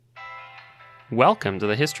Welcome to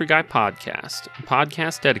the History Guy Podcast, a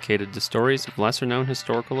podcast dedicated to stories of lesser-known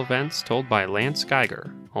historical events told by Lance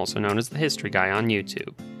Geiger, also known as the History Guy on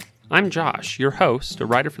YouTube. I'm Josh, your host, a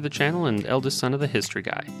writer for the channel and eldest son of the History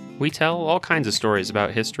Guy. We tell all kinds of stories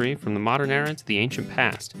about history, from the modern era to the ancient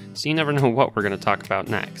past, so you never know what we're going to talk about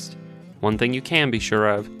next. One thing you can be sure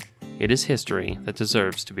of, it is history that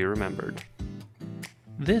deserves to be remembered.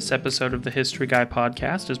 This episode of the History Guy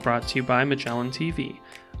Podcast is brought to you by Magellan TV,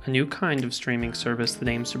 a new kind of streaming service that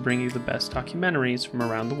aims to bring you the best documentaries from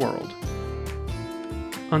around the world.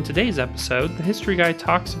 On today's episode, the History Guy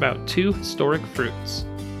talks about two historic fruits,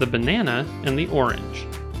 the banana and the orange.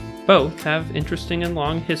 Both have interesting and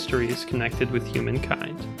long histories connected with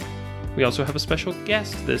humankind. We also have a special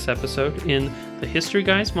guest this episode in the History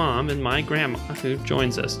Guy's mom and my grandma, who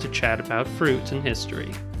joins us to chat about fruit and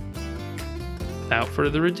history. Without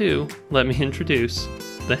further ado, let me introduce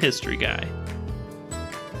the History Guy.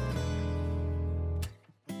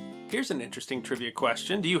 Here's an interesting trivia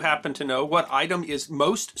question. Do you happen to know what item is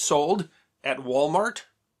most sold at Walmart?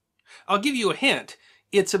 I'll give you a hint.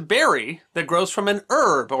 It's a berry that grows from an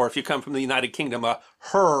herb, or if you come from the United Kingdom, a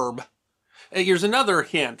herb. Here's another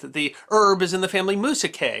hint. The herb is in the family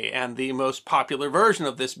Musaceae, and the most popular version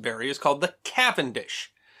of this berry is called the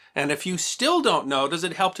Cavendish. And if you still don't know, does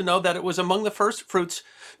it help to know that it was among the first fruits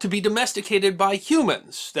to be domesticated by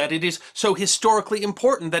humans, that it is so historically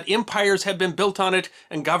important that empires have been built on it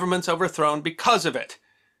and governments overthrown because of it,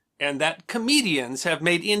 and that comedians have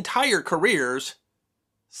made entire careers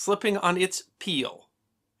slipping on its peel.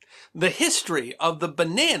 The history of the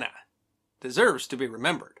banana deserves to be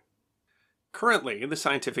remembered. Currently, the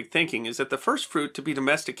scientific thinking is that the first fruit to be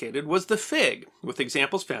domesticated was the fig, with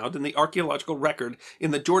examples found in the archaeological record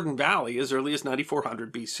in the Jordan Valley as early as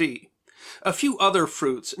 9400 BC. A few other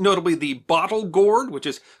fruits, notably the bottle gourd, which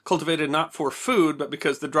is cultivated not for food but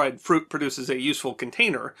because the dried fruit produces a useful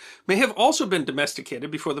container, may have also been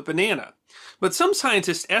domesticated before the banana. But some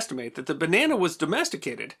scientists estimate that the banana was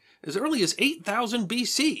domesticated as early as 8000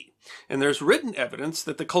 BC, and there's written evidence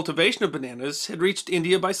that the cultivation of bananas had reached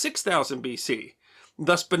India by 6000 BC.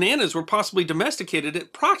 Thus, bananas were possibly domesticated at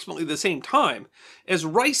approximately the same time as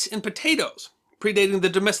rice and potatoes, predating the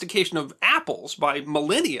domestication of apples by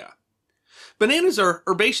millennia. Bananas are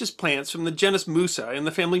herbaceous plants from the genus Musa in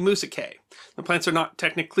the family Musaceae. The plants are not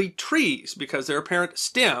technically trees because their apparent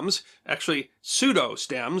stems, actually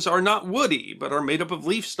pseudo-stems, are not woody but are made up of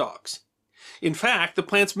leaf stalks. In fact, the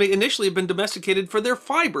plants may initially have been domesticated for their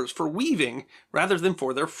fibers for weaving rather than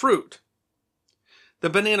for their fruit.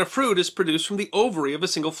 The banana fruit is produced from the ovary of a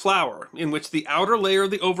single flower, in which the outer layer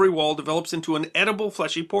of the ovary wall develops into an edible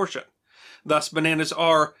fleshy portion. Thus, bananas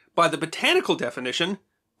are, by the botanical definition,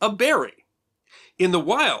 a berry. In the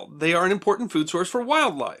wild, they are an important food source for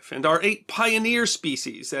wildlife and are a pioneer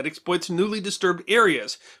species that exploits newly disturbed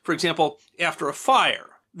areas, for example, after a fire.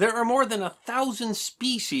 There are more than 1,000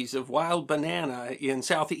 species of wild banana in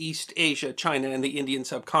Southeast Asia, China, and the Indian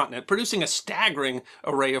subcontinent, producing a staggering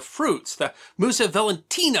array of fruits. The Musa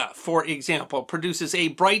valentina, for example, produces a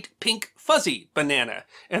bright pink fuzzy banana,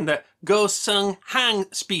 and the Go Sung Hang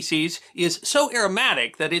species is so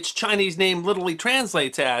aromatic that its Chinese name literally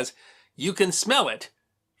translates as "you can smell it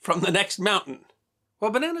from the next mountain."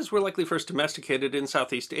 While bananas were likely first domesticated in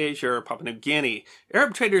Southeast Asia or Papua New Guinea,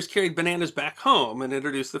 Arab traders carried bananas back home and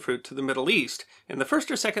introduced the fruit to the Middle East in the 1st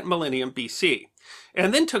or 2nd millennium BC,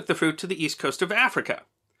 and then took the fruit to the east coast of Africa.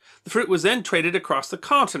 The fruit was then traded across the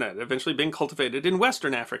continent, eventually being cultivated in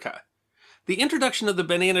Western Africa. The introduction of the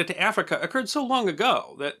banana to Africa occurred so long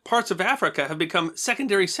ago that parts of Africa have become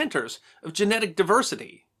secondary centers of genetic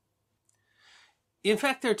diversity. In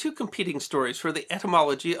fact, there are two competing stories for the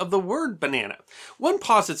etymology of the word banana. One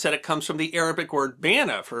posits that it comes from the Arabic word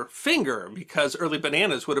bana for finger, because early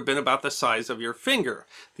bananas would have been about the size of your finger.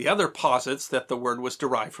 The other posits that the word was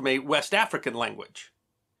derived from a West African language.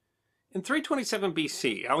 In 327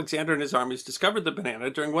 BC, Alexander and his armies discovered the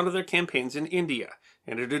banana during one of their campaigns in India,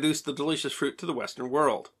 and introduced the delicious fruit to the Western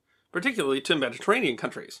world, particularly to Mediterranean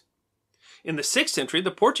countries. In the 6th century, the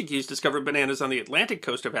Portuguese discovered bananas on the Atlantic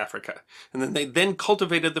coast of Africa, and then they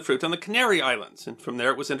cultivated the fruit on the Canary Islands, and from there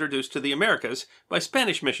it was introduced to the Americas by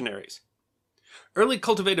Spanish missionaries. Early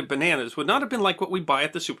cultivated bananas would not have been like what we buy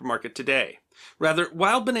at the supermarket today. Rather,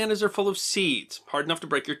 wild bananas are full of seeds, hard enough to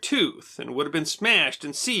break your tooth, and would have been smashed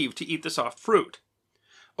and sieved to eat the soft fruit.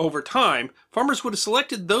 Over time, farmers would have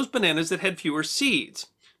selected those bananas that had fewer seeds,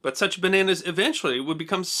 but such bananas eventually would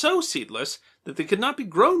become so seedless that they could not be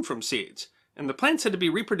grown from seeds, and the plants had to be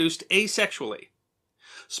reproduced asexually.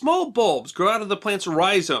 Small bulbs grow out of the plant's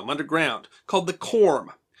rhizome underground, called the corm.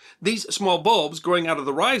 These small bulbs growing out of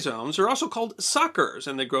the rhizomes are also called suckers,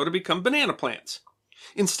 and they grow to become banana plants.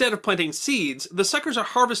 Instead of planting seeds, the suckers are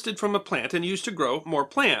harvested from a plant and used to grow more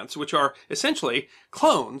plants, which are essentially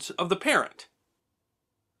clones of the parent.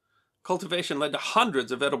 Cultivation led to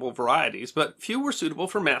hundreds of edible varieties, but few were suitable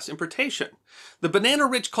for mass importation. The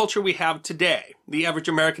banana-rich culture we have today, the average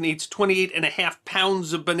American eats 28.5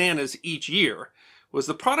 pounds of bananas each year, was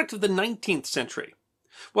the product of the 19th century.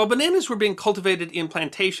 While bananas were being cultivated in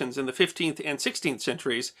plantations in the 15th and 16th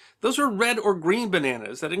centuries, those were red or green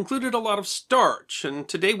bananas that included a lot of starch and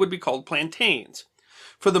today would be called plantains.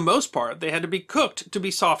 For the most part, they had to be cooked to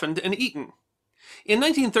be softened and eaten. In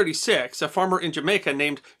 1936, a farmer in Jamaica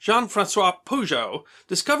named Jean-Francois Peugeot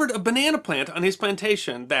discovered a banana plant on his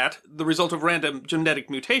plantation that, the result of random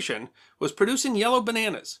genetic mutation, was producing yellow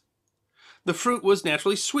bananas. The fruit was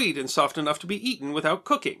naturally sweet and soft enough to be eaten without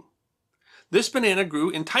cooking. This banana grew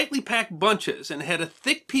in tightly packed bunches and had a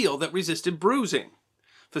thick peel that resisted bruising,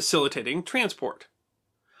 facilitating transport.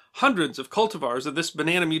 Hundreds of cultivars of this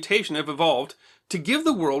banana mutation have evolved to give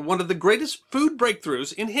the world one of the greatest food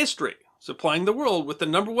breakthroughs in history, supplying the world with the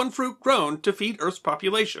 #1 fruit grown to feed Earth's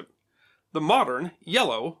population, the modern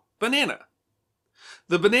yellow banana.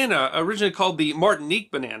 The banana, originally called the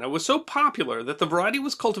Martinique banana, was so popular that the variety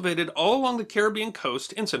was cultivated all along the Caribbean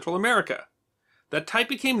coast in Central America. That type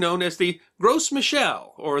became known as the Gros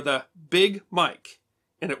Michel, or the Big Mike,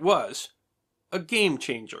 and it was a game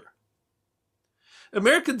changer.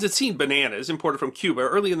 Americans had seen bananas imported from Cuba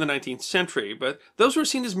early in the 19th century, but those were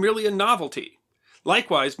seen as merely a novelty.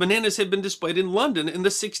 Likewise, bananas had been displayed in London in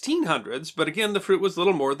the 1600s, but again the fruit was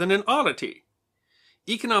little more than an oddity.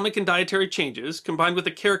 Economic and dietary changes, combined with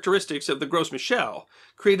the characteristics of the Gros Michel,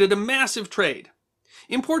 created a massive trade.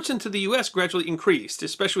 Imports into the U.S. gradually increased,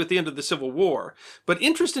 especially at the end of the Civil War, but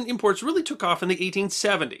interest in imports really took off in the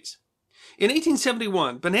 1870s. In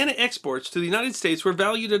 1871, banana exports to the United States were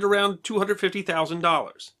valued at around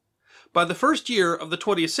 $250,000. By the first year of the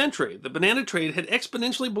 20th century, the banana trade had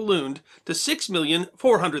exponentially ballooned to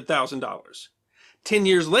 $6,400,000. 10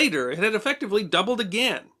 years later, it had effectively doubled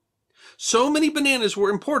again. So many bananas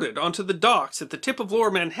were imported onto the docks at the tip of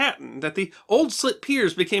Lower Manhattan that the old slit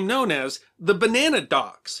piers became known as the banana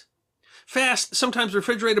docks. Fast, sometimes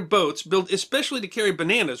refrigerated boats built especially to carry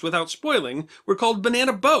bananas without spoiling were called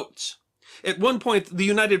banana boats. At one point, the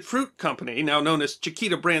United Fruit Company, now known as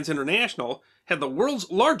Chiquita Brands International, had the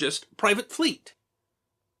world's largest private fleet.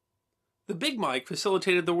 The Big Mike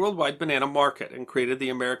facilitated the worldwide banana market and created the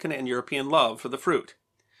American and European love for the fruit.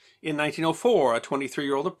 In 1904, a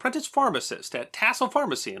 23-year-old apprentice pharmacist at Tassel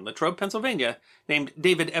Pharmacy in Latrobe, Pennsylvania, named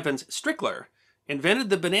David Evans Strickler,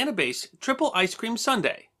 invented the banana-based triple ice cream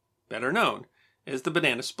sundae, better known as the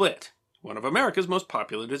banana split, one of America's most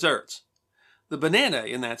popular desserts. The banana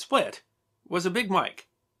in that split was a Big Mike.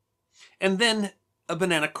 And then a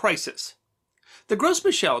banana crisis. The Gros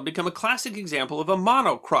Michel had become a classic example of a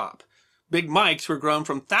monocrop. Big Mikes were grown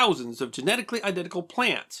from thousands of genetically identical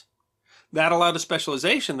plants. That allowed a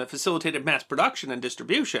specialization that facilitated mass production and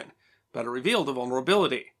distribution, but it revealed a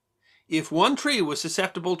vulnerability. If one tree was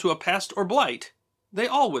susceptible to a pest or blight, they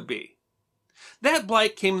all would be. That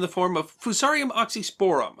blight came in the form of Fusarium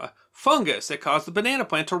oxysporum, a fungus that caused the banana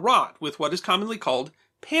plant to rot with what is commonly called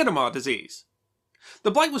Panama disease.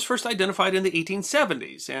 The blight was first identified in the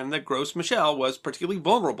 1870s, and the Gros Michel was particularly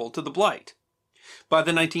vulnerable to the blight. By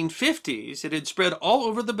the 1950s, it had spread all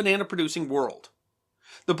over the banana-producing world.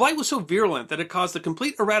 The blight was so virulent that it caused the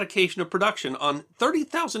complete eradication of production on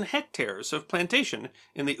 30,000 hectares of plantation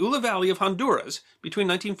in the Ula Valley of Honduras between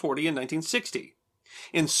 1940 and 1960.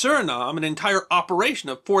 In Suriname, an entire operation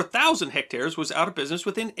of 4,000 hectares was out of business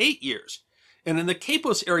within 8 years. And in the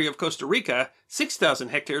Capos area of Costa Rica, 6,000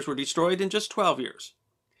 hectares were destroyed in just 12 years.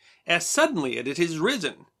 As suddenly as it has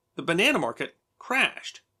risen, the banana market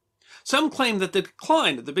crashed. Some claim that the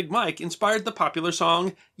decline of the Big Mike inspired the popular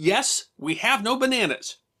song, "Yes, We Have No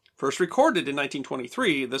Bananas." First recorded in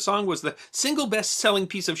 1923, the song was the single best-selling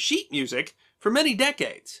piece of sheet music for many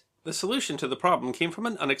decades. The solution to the problem came from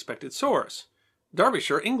an unexpected source: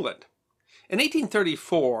 Derbyshire, England. In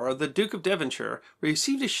 1834, the Duke of Devonshire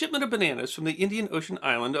received a shipment of bananas from the Indian Ocean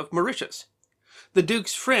island of Mauritius. The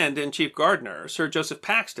Duke's friend and chief gardener, Sir Joseph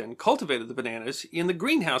Paxton, cultivated the bananas in the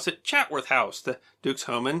greenhouse at Chatsworth House, the Duke's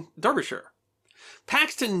home in Derbyshire.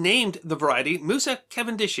 Paxton named the variety Musa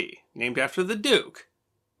Cavendishi, named after the Duke,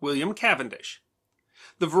 William Cavendish.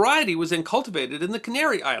 The variety was then cultivated in the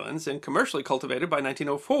Canary Islands and commercially cultivated by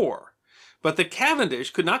 1904. But the Cavendish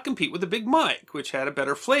could not compete with the Big Mike, which had a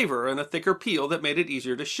better flavor and a thicker peel that made it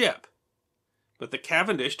easier to ship. But the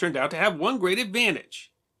Cavendish turned out to have one great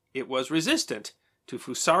advantage: it was resistant to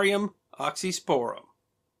Fusarium oxysporum.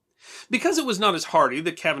 Because it was not as hardy,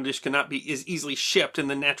 the Cavendish could not be as easily shipped in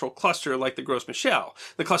the natural cluster like the Gros Michel.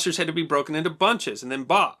 The clusters had to be broken into bunches and then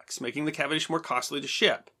boxed, making the Cavendish more costly to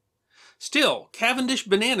ship. Still, Cavendish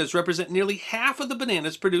bananas represent nearly half of the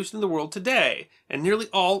bananas produced in the world today, and nearly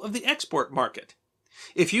all of the export market.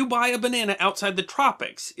 If you buy a banana outside the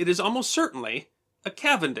tropics, it is almost certainly a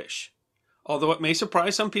Cavendish. Although it may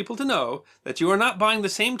surprise some people to know that you are not buying the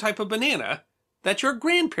same type of banana that your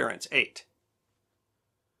grandparents ate.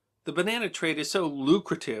 The banana trade is so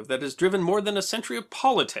lucrative that it has driven more than a century of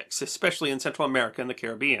politics, especially in Central America and the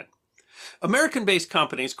Caribbean. American-based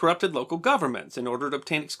companies corrupted local governments in order to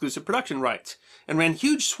obtain exclusive production rights, and ran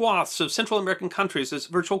huge swaths of Central American countries as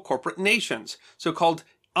virtual corporate nations, so-called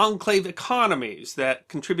enclave economies that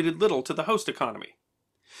contributed little to the host economy.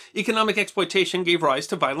 Economic exploitation gave rise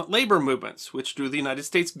to violent labor movements, which drew the United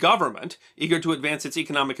States government, eager to advance its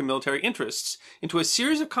economic and military interests, into a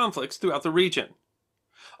series of conflicts throughout the region.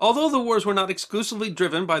 Although the wars were not exclusively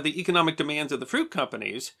driven by the economic demands of the fruit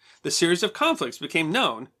companies, the series of conflicts became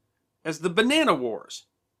known as the Banana Wars.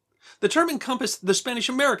 The term encompassed the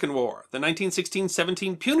Spanish-American War, the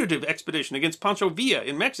 1916-17 punitive expedition against Pancho Villa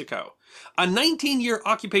in Mexico, a 19-year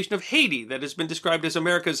occupation of Haiti that has been described as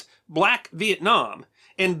America's Black Vietnam,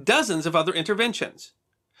 and dozens of other interventions.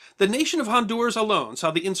 The nation of Honduras alone saw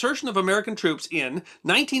the insertion of American troops in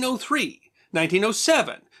 1903,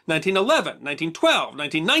 1907, 1911, 1912,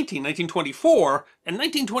 1919, 1924, and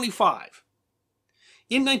 1925.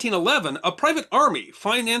 In 1911, a private army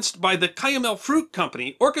financed by the Cayamel Fruit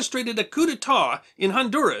Company orchestrated a coup d'etat in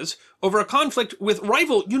Honduras over a conflict with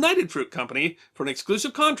rival United Fruit Company for an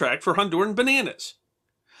exclusive contract for Honduran bananas.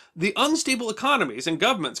 The unstable economies and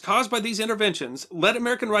governments caused by these interventions led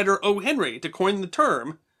American writer O. Henry to coin the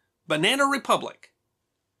term Banana Republic.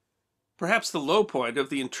 Perhaps the low point of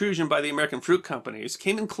the intrusion by the American fruit companies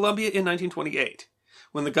came in Colombia in 1928,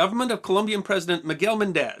 when the government of Colombian President Miguel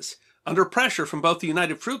Mendez, under pressure from both the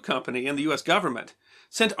United Fruit Company and the U.S. government,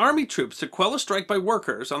 sent army troops to quell a strike by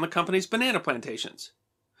workers on the company's banana plantations.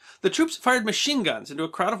 The troops fired machine guns into a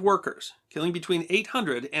crowd of workers, killing between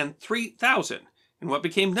 800 and 3,000 in what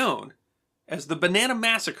became known as the Banana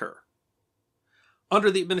Massacre. Under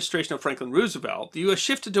the administration of Franklin Roosevelt, the U.S.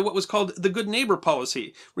 shifted to what was called the Good Neighbor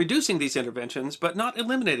policy, reducing these interventions but not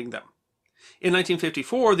eliminating them. In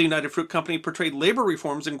 1954, the United Fruit Company portrayed labor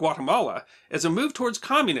reforms in Guatemala as a move towards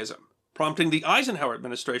communism, prompting the Eisenhower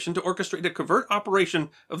administration to orchestrate a covert operation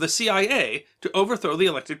of the CIA to overthrow the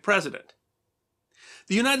elected president.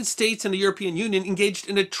 The United States and the European Union engaged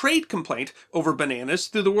in a trade complaint over bananas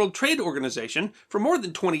through the World Trade Organization for more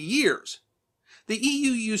than 20 years. The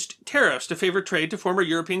EU used tariffs to favor trade to former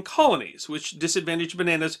European colonies, which disadvantaged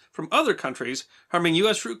bananas from other countries, harming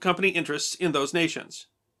U.S. fruit company interests in those nations.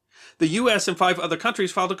 The U.S. and 5 other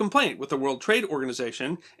countries filed a complaint with the World Trade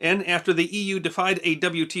Organization, and after the EU defied a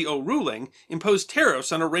WTO ruling, imposed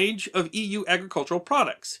tariffs on a range of EU agricultural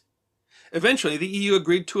products. Eventually, the EU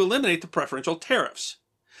agreed to eliminate the preferential tariffs.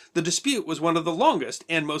 The dispute was one of the longest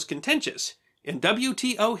and most contentious in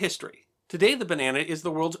WTO history. Today, the banana is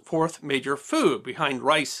the world's 4th major food, behind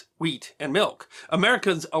rice, wheat, and milk.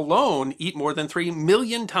 Americans alone eat more than 3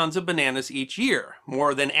 million tons of bananas each year,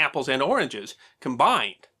 more than apples and oranges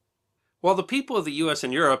combined. While the people of the U.S.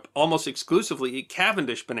 and Europe almost exclusively eat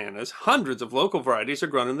Cavendish bananas, hundreds of local varieties are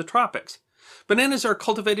grown in the tropics. Bananas are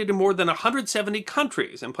cultivated in more than 170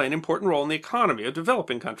 countries and play an important role in the economy of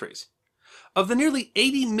developing countries. Of the nearly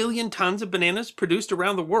 80 million tons of bananas produced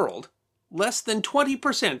around the world, less than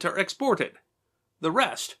 20% are exported. The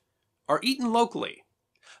rest are eaten locally.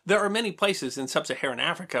 There are many places in sub-Saharan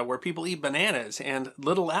Africa where people eat bananas and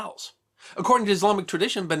little else. According to Islamic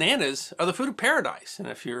tradition, bananas are the food of paradise, and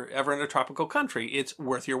if you're ever in a tropical country, it's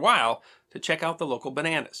worth your while to check out the local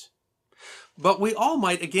bananas. But we all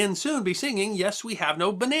might again soon be singing, "Yes, we have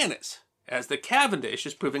no bananas," as the Cavendish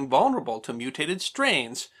is proving vulnerable to mutated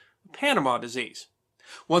strains of Panama disease.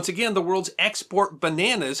 Once again, the world's export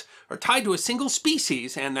bananas are tied to a single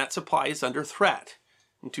species, and that supply is under threat.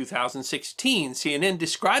 In 2016, CNN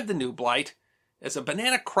described the new blight as a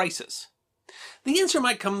banana crisis. The answer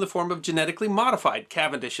might come in the form of genetically modified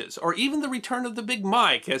Cavendishes, or even the return of the Big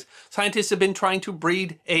Mike, as scientists have been trying to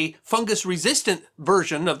breed a fungus-resistant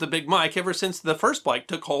version of the Big Mike ever since the first blight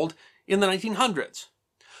took hold in the 1900s.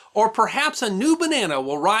 Or perhaps a new banana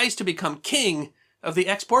will rise to become king of the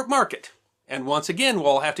export market. And once again,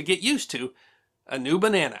 we'll have to get used to a new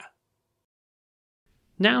banana.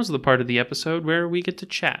 Now's the part of the episode where we get to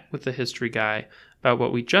chat with the history guy about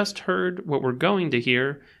what we just heard, what we're going to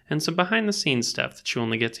hear, and some behind-the-scenes stuff that you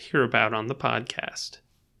only get to hear about on the podcast.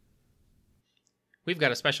 We've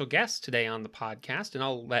got a special guest today on the podcast, and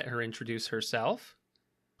I'll let her introduce herself.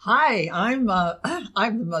 Hi, I'm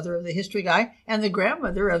I'm the mother of the history guy and the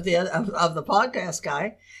grandmother of the podcast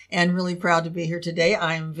guy, and really proud to be here today.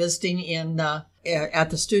 I'm visiting in at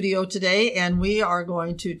the studio today, and we are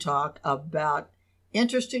going to talk about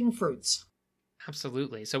interesting fruits.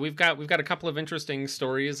 Absolutely. So we've got a couple of interesting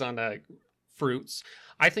stories on fruits.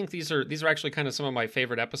 I think these are actually kind of some of my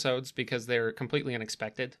favorite episodes because they're completely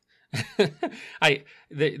unexpected.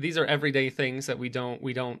 These are everyday things that we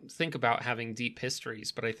don't think about having deep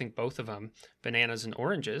histories, but I think both of them, bananas and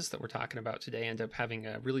oranges that we're talking about today, end up having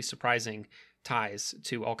really surprising ties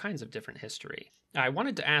to all kinds of different history. I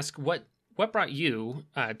wanted to ask what brought you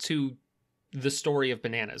to the story of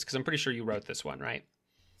bananas, because I'm pretty sure you wrote this one, right?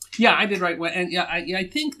 Yeah, I did write one, and yeah, I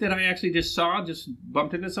think that I actually just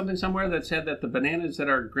bumped into something somewhere that said that the bananas that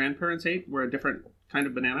our grandparents ate were a different kind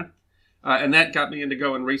of banana. And that got me into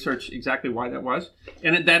go and research exactly why that was.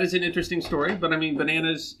 And that is an interesting story. But I mean,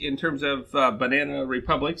 bananas in terms of banana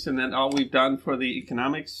republics and then all we've done for the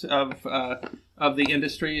economics of the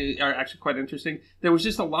industry are actually quite interesting. There was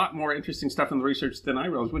just a lot more interesting stuff in the research than I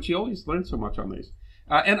realized, which you always learn so much on these.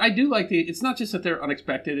 And I do like it's not just that they're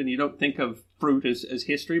unexpected and you don't think of fruit as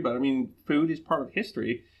history, but I mean, food is part of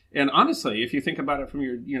history. And honestly, if you think about it from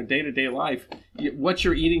your day-to-day life, what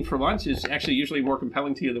you're eating for lunch is actually usually more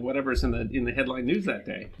compelling to you than whatever's in the headline news that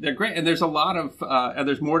day. They're great, and there's a lot of and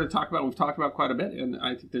there's more to talk about. We've talked about quite a bit, and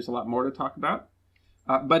I think there's a lot more to talk about.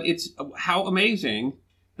 But it's how amazing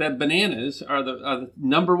that bananas are the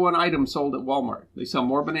number one item sold at Walmart. They sell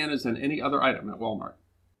more bananas than any other item at Walmart.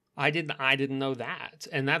 I didn't know that,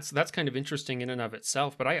 and that's kind of interesting in and of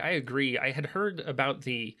itself. But I agree. I had heard about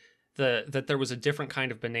that there was a different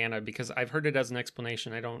kind of banana because I've heard it as an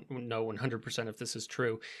explanation. I don't know 100% if this is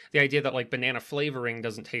true. The idea that like banana flavoring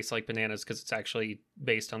doesn't taste like bananas because it's actually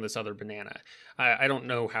based on this other banana. I don't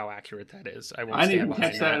know how accurate that is. I didn't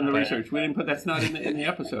catch that in the research. We didn't put that's not in the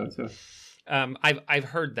episode. So. I've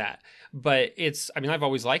heard that, but I've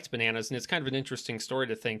always liked bananas, and it's kind of an interesting story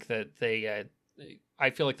to think that they. I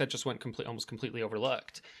feel like that just went almost completely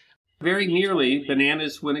overlooked. Very nearly,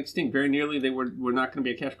 bananas went extinct. Very nearly, they were not going to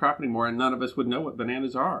be a cash crop anymore, and none of us would know what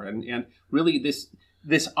bananas are. And really,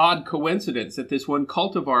 this odd coincidence that this one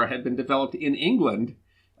cultivar had been developed in England,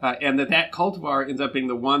 and that cultivar ends up being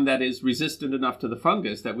the one that is resistant enough to the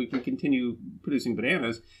fungus that we can continue producing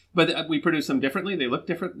bananas. But we produce them differently. They look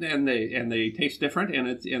different, and they taste different,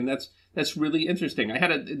 and that's really interesting.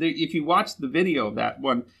 If you watch the video of that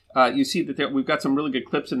one, you see that we've got some really good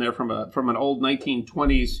clips in there from an old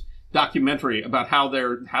 1920s documentary about how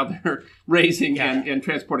they're raising and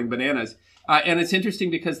transporting bananas. And it's interesting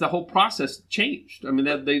because the whole process changed. I mean,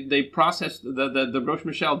 they processed the Roche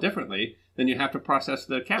Michel differently than you have to process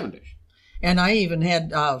the Cavendish. And I even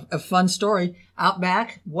had a fun story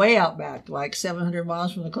way out back, like 700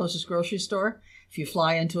 miles from the closest grocery store. If you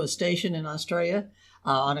fly into a station in Australia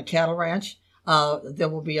on a cattle ranch,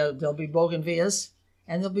 there'll be bougainvilleas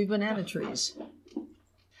and there'll be banana trees.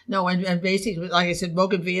 No, and basically, like I said,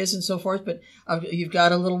 bougainvilleas and so forth. But you've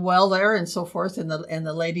got a little well there and so forth, and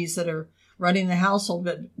the ladies that are running the household.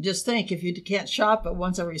 But just think, if you can't shop but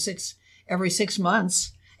once every 6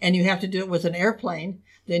 months, and you have to do it with an airplane,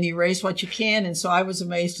 then you raise what you can. And so I was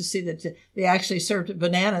amazed to see that they actually served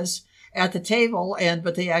bananas at the table,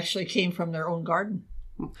 but they actually came from their own garden.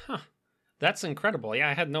 Huh. That's incredible. Yeah,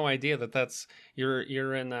 I had no idea that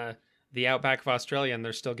you're in the outback of Australia, and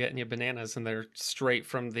they're still getting you bananas, and they're straight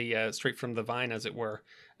from the vine, as it were.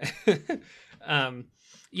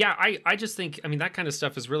 Yeah, I just think, that kind of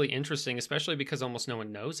stuff is really interesting, especially because almost no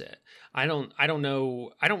one knows it. I don't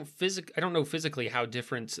know physically how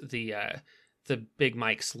different the Big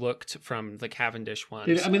Mikes looked from the Cavendish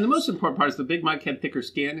ones. The most important part is the Big Mike had thicker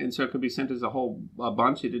skin, and so it could be sent as a whole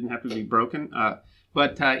bunch. It didn't have to be broken.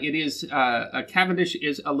 But it is a Cavendish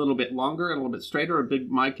is a little bit longer and a little bit straighter. A Big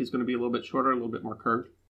Mike is going to be a little bit shorter, a little bit more curved,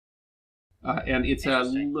 and it's a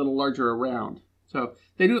little larger around. So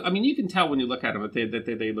they do. You can tell when you look at them that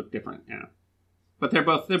they look different. Yeah, but they're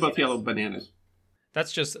both yellow bananas.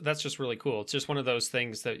 That's just really cool. It's just one of those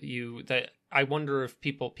things that I wonder if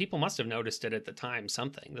people must have noticed it at the time,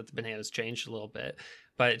 something that the bananas changed a little bit,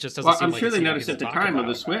 but it just doesn't seem I'm like sure it's they noticed at the time of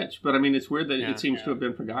the switch, but it's weird that it seems to have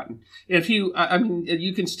been forgotten. If you,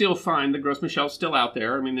 you can still find the Gros Michel's still out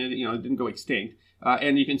there. It didn't go extinct,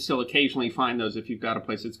 and you can still occasionally find those if you've got a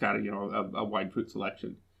place that's got a wide fruit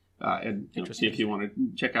selection, and see if you want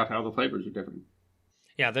to check out how the flavors are different.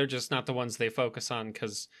 Yeah, they're just not the ones they focus on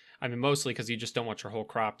because, mostly because you just don't want your whole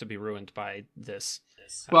crop to be ruined by this.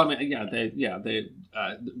 Well, I mean,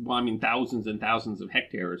 well, I mean, thousands and thousands of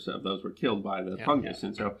hectares of those were killed by the fungus,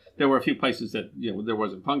 and so there were a few places that there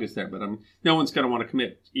wasn't fungus there, but no one's going to want to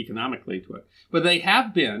commit economically to it. But they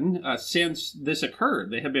have been since this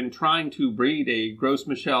occurred. They have been trying to breed a Gros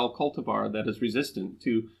Michel cultivar that is resistant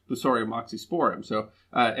to Fusarium oxysporum. So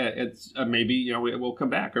it's maybe it will come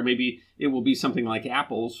back, or maybe it will be something like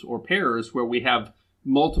apples or pears, where we have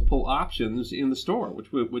multiple options in the store,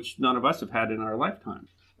 which none of us have had in our lifetime.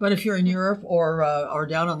 But if you're in Europe or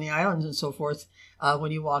down on the islands and so forth,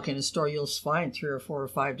 when you walk in a store, you'll find 3 or 4 or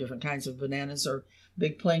 5 different kinds of bananas or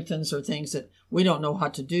big planktons or things that we don't know how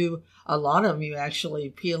to do. A lot of them, you actually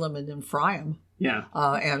peel them and then fry them. Yeah.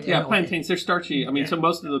 Plantains, they're starchy. I mean, so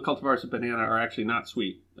most of the cultivars of banana are actually not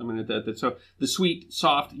sweet. I mean, so the sweet,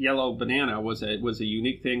 soft, yellow banana was a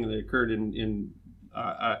unique thing that occurred in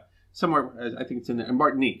somewhere, I think it's in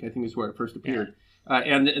Martinique, I think is where it first appeared.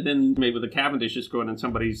 And then maybe the Cavendish is growing in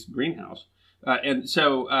somebody's greenhouse.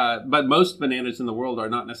 But most bananas in the world are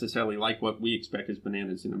not necessarily like what we expect as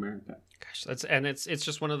bananas in America. Gosh, it's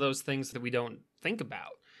just one of those things that we don't think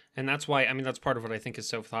about. And that's why, I mean, that's part of what I think is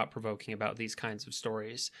so thought-provoking about these kinds of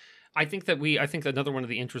stories. I think another one of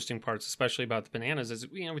the interesting parts, especially about the bananas, is,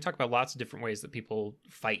 we talk about lots of different ways that people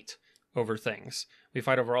fight over things. We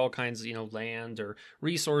fight over all kinds of, land or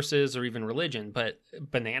resources or even religion, but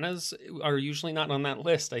bananas are usually not on that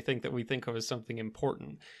list, I think, that we think of as something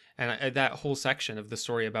important. And that whole section of the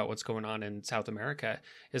story about what's going on in South America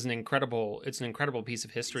is an incredible piece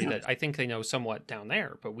of history that I think they know somewhat down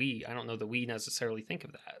there, but I don't know that we necessarily think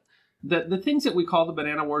of that. The things that we call the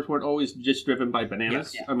banana wars weren't always just driven by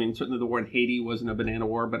bananas. Yes. I mean, certainly the war in Haiti wasn't a banana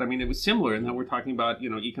war, but I mean, it was similar in that we're talking about,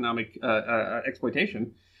 economic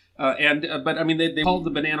exploitation. But I mean, they called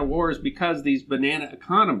the banana wars because these banana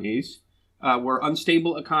economies were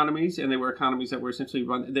unstable economies, and they were economies that were essentially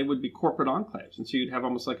run. They would be corporate enclaves, and so you'd have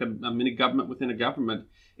almost like a mini government within a government.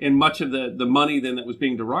 And much of the money then that was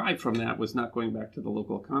being derived from that was not going back to the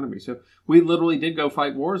local economy. So we literally did go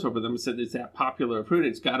fight wars over them. Said it's that popular fruit.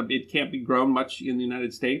 It can't be grown much in the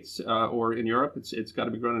United States or in Europe. It's got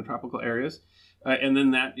to be grown in tropical areas. And then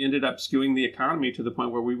that ended up skewing the economy to the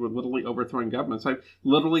point where we were literally overthrowing governments.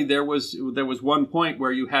 Literally, there was one point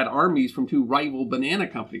where you had armies from 2 rival banana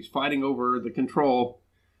companies fighting over the control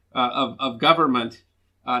of government,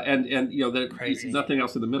 and there's nothing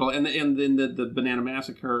else in the middle. And then the banana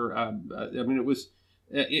massacre. I mean,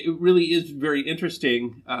 it really is very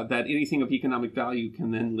interesting that anything of economic value can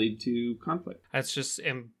then lead to conflict. That's just,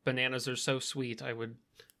 and bananas are so sweet. I would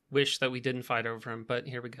wish that we didn't fight over them, but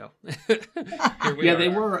here we go. They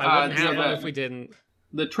were. I wouldn't have them if we didn't.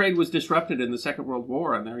 The trade was disrupted in the Second World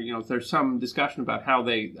War, and there's some discussion about how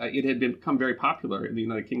it had become very popular in the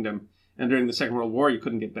United Kingdom, and during the Second World War, you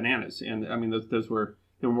couldn't get bananas, and I mean they were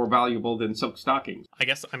more valuable than silk stockings. I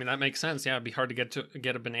guess, I mean, that makes sense. Yeah, it'd be hard to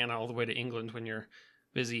get a banana all the way to England when you're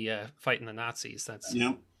busy fighting the Nazis. That's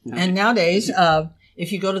yeah. And nowadays,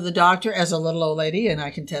 if you go to the doctor as a little old lady, and I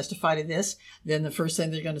can testify to this, then the first thing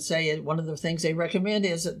they're going to say is, one of the things they recommend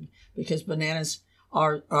is that because bananas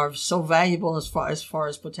are so valuable as far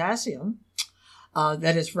as potassium,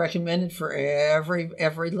 that it's recommended for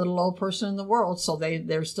every little old person in the world. So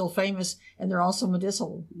they're still famous, and they're also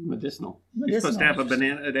medicinal. You're supposed to have a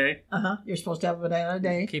banana a day. You're supposed to have a banana a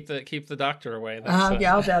day. Keep the doctor away.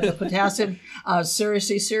 The potassium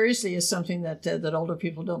seriously is something that older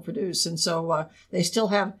people don't produce, and so they still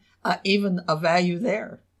have even a value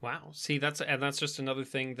there. Wow. See, that's just another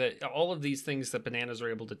thing that all of these things that bananas are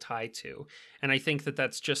able to tie to, and I think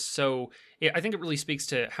that's just so. I think it really speaks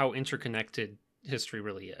to how interconnected history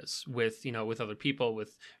really is with other people,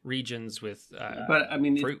 with regions, with but I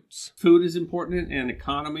mean, fruits. Food is important, and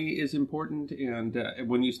economy is important, and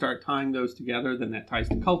when you start tying those together, then that ties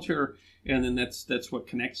to culture, and then that's what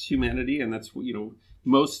connects humanity, and that's what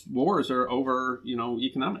most wars are over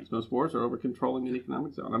economics. Most wars are over controlling an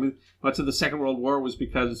economic zone. I mean, much of the Second World War was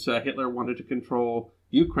because Hitler wanted to control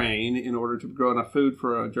Ukraine in order to grow enough food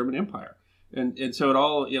for a German empire. And so it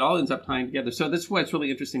all ends up tying together. So that's why it's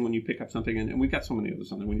really interesting when you pick up something, and we've got so many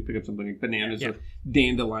others on there. When you pick up something like bananas or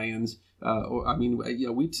dandelions,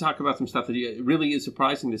 we talk about some stuff that really is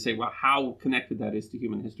surprising to say, well, how connected that is to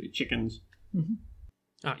human history. Chickens. Mm-hmm.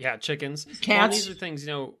 Oh, yeah, chickens. Cats. Well, these are things,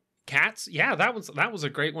 Cats, yeah, that was a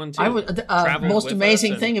great one too. I would, most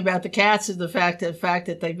amazing thing about the cats is the fact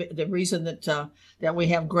that the reason that we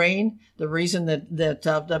have grain, the reason that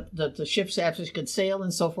the ships actually could sail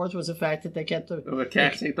and so forth was the fact that they kept the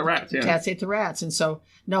cats ate the rats. Yeah, cats ate the rats, and so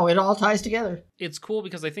no, it all ties together. It's cool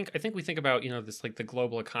because I think we think about this like the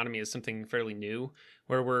global economy as something fairly new,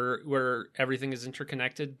 where everything is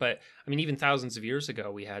interconnected. But I mean, even thousands of years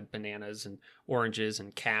ago, we had bananas and oranges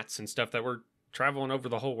and cats and stuff that were traveling over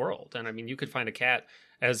the whole world. And I mean, you could find a cat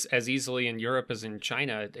as easily in Europe as in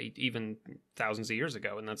China, even thousands of years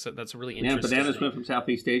ago. And that's a really interesting. Bananas went from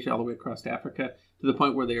Southeast Asia all the way across to Africa to the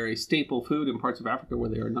point where they are a staple food in parts of Africa where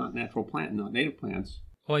they are not not native plants.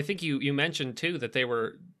 Well, I think you mentioned too that they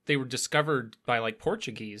were discovered by like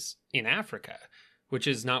Portuguese in Africa, which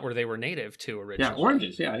is not where they were native to originally. Yeah,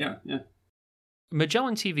 oranges. Yeah.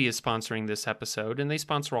 Magellan TV is sponsoring this episode, and they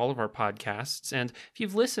sponsor all of our podcasts. And if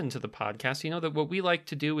you've listened to the podcast, you know that what we like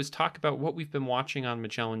to do is talk about what we've been watching on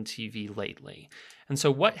Magellan TV lately. And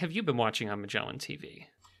so what have you been watching on Magellan TV?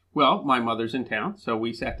 Well, my mother's in town, so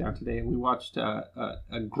we sat down today and we watched a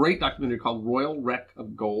great documentary called Royal Wreck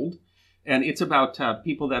of Gold. And it's about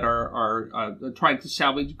people that are trying to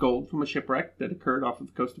salvage gold from a shipwreck that occurred off of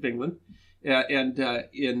the coast of England in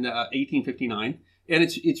 1859. And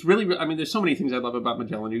it's really, I mean, there's so many things I love about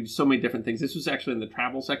Magellan. There's so many different things. This was actually in the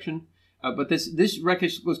travel section. But this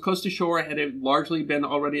wreckage was close to shore. It had largely been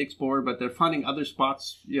already explored, but they're finding other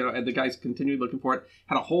spots, and the guys continued looking for it.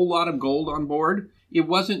 Had a whole lot of gold on board. It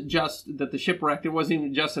wasn't just that the shipwreck, it wasn't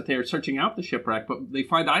even just that they were searching out the shipwreck, but they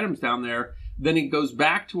find items down there. Then he goes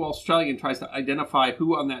back to Australia and tries to identify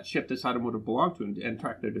who on that ship this item would have belonged to and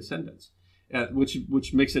track their descendants,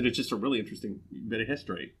 which makes it just a really interesting bit of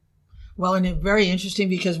history. Well, and it's very interesting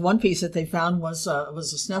because one piece that they found was a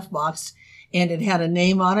snuff box, and it had a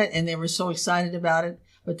name on it, and they were so excited about it.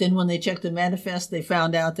 But then when they checked the manifest, they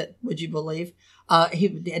found out that, would you believe,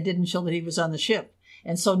 it didn't show that he was on the ship.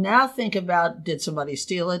 And so now think about, did somebody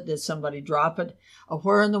steal it? Did somebody drop it?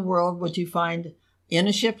 Where in the world would you find in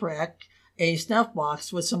a shipwreck a snuff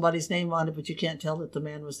box with somebody's name on it, but you can't tell that the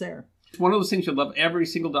man was there? It's one of those things you love. Every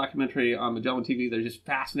single documentary on Magellan TV, they're just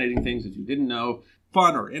fascinating things that you didn't know.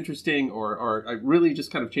 Fun or interesting or really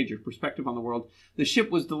just kind of change your perspective on the world. The ship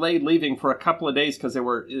was delayed leaving for a couple of days because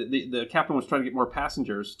the captain was trying to get more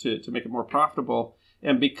passengers to make it more profitable.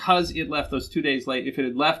 And because it left those 2 days late, if it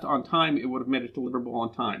had left on time, it would have made it deliverable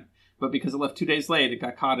on time. But because it left 2 days late, it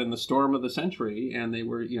got caught in the storm of the century, and they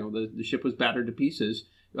were, the ship was battered to pieces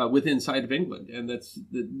within sight of England. And that's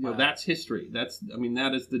that's history. That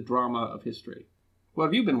is the drama of history. What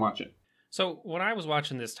have you been watching? So what I was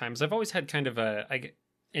watching this time is I've always had kind of an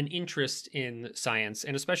interest in science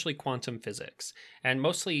and especially quantum physics. And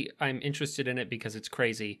mostly I'm interested in it because it's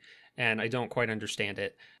crazy and I don't quite understand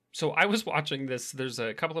it. So I was watching this. There's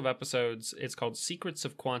a couple of episodes. It's called Secrets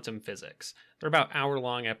of Quantum Physics. They're about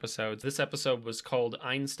hour-long episodes. This episode was called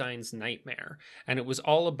Einstein's Nightmare, and it was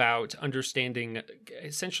all about understanding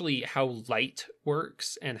essentially how light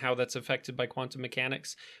works and how that's affected by quantum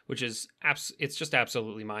mechanics, which is it's just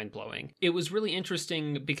absolutely mind-blowing. It was really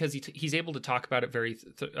interesting because he's able to talk about it very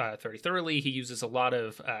thoroughly. He uses a lot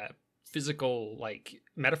of physical like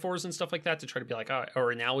metaphors and stuff like that to try to be like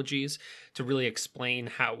or analogies to really explain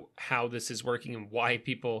how this is working and why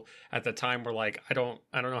people at the time were like I don't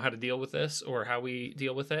know how to deal with this or how we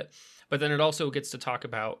deal with it. But then it also gets to talk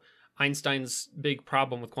about Einstein's big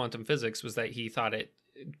problem with quantum physics was that he thought it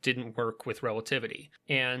didn't work with relativity.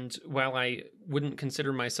 And while I wouldn't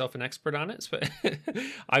consider myself an expert on it, but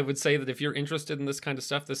I would say that if you're interested in this kind of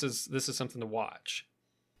stuff, this is something to watch.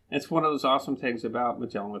 It's one of those awesome things about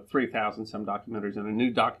Magellan with 3,000 some documentaries, and a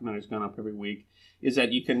new documentary is going up every week, is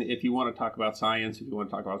that you can, if you want to talk about science, if you want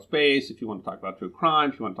to talk about space, if you want to talk about true crime,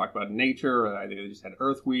 if you want to talk about nature, I think they just had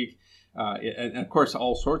Earth Week, and of course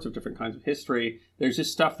all sorts of different kinds of history. There's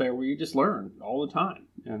just stuff there where you just learn all the time.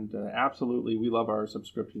 And absolutely, we love our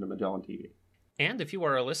subscription to Magellan TV. And if you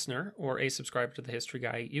are a listener or a subscriber to The History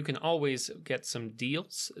Guy, you can always get some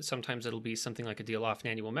deals. Sometimes it'll be something like a deal off an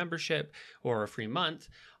annual membership or a free month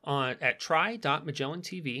at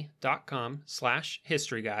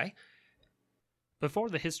try.magellantv.com/historyguy. Before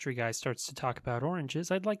The History Guy starts to talk about oranges,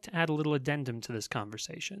 I'd like to add a little addendum to this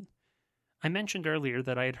conversation. I mentioned earlier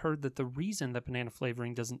that I had heard that the reason that banana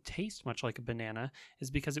flavoring doesn't taste much like a banana is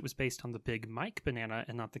because it was based on the Big Mike banana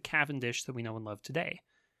and not the Cavendish that we know and love today.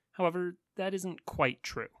 However, that isn't quite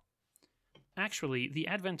true. Actually, the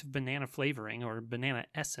advent of banana flavoring, or banana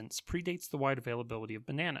essence, predates the wide availability of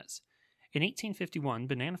bananas. In 1851,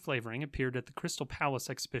 banana flavoring appeared at the Crystal Palace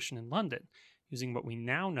exhibition in London, using what we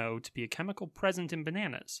now know to be a chemical present in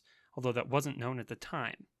bananas, although that wasn't known at the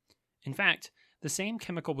time. In fact, The same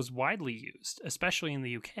chemical was widely used, especially in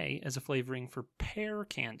the UK, as a flavoring for pear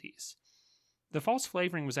candies. The false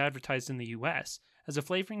flavoring was advertised in the US as a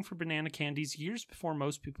flavoring for banana candies years before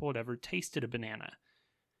most people had ever tasted a banana.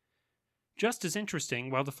 Just as interesting,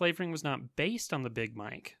 while the flavoring was not based on the Big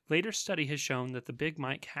Mike, later study has shown that the Big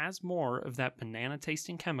Mike has more of that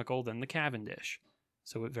banana-tasting chemical than the Cavendish,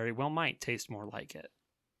 so it very well might taste more like it.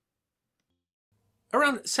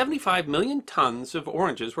 Around 75 million tons of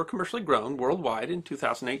oranges were commercially grown worldwide in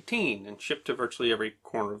 2018 and shipped to virtually every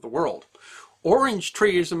corner of the world. Orange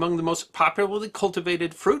trees are among the most popularly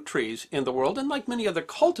cultivated fruit trees in the world, and like many other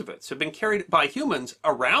cultivars, have been carried by humans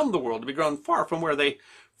around the world to be grown far from where they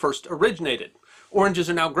first originated. Oranges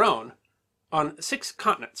are now grown on 6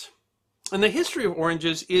 continents. And the history of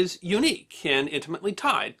oranges is unique and intimately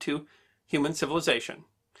tied to human civilization.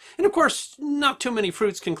 And of course, not too many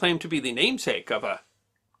fruits can claim to be the namesake of a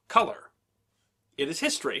color. It is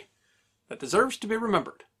history that deserves to be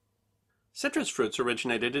remembered. Citrus fruits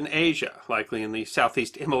originated in Asia, likely in the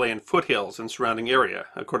southeast Himalayan foothills and surrounding area,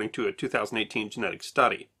 according to a 2018 genetic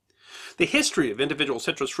study. The history of individual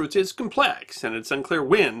citrus fruits is complex, and it's unclear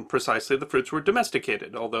when precisely the fruits were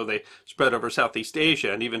domesticated, although they spread over Southeast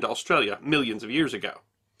Asia and even to Australia millions of years ago.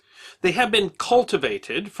 They have been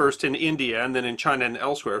cultivated, first in India and then in China and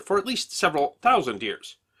elsewhere, for at least several thousand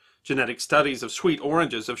years. Genetic studies of sweet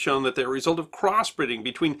oranges have shown that they're a result of crossbreeding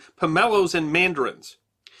between pomelos and mandarins.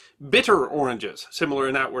 Bitter oranges, similar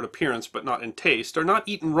in outward appearance but not in taste, are not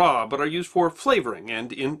eaten raw but are used for flavoring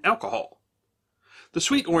and in alcohol. The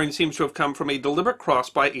sweet orange seems to have come from a deliberate cross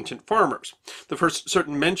by ancient farmers. The first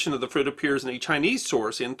certain mention of the fruit appears in a Chinese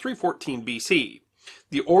source in 314 BC.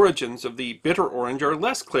 The origins of the bitter orange are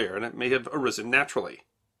less clear, and it may have arisen naturally.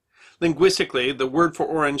 Linguistically, the word for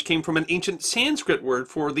orange came from an ancient Sanskrit word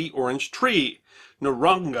for the orange tree,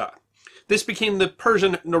 naranga. This became the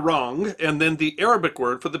Persian narang, and then the Arabic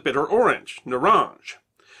word for the bitter orange, naranj.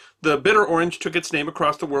 The bitter orange took its name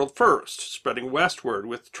across the world first, spreading westward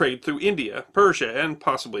with trade through India, Persia, and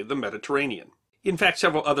possibly the Mediterranean. In fact,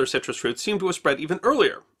 several other citrus fruits seem to have spread even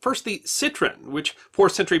earlier. First, the citron, which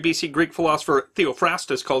 4th century BC Greek philosopher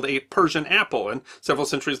Theophrastus called a Persian apple, and several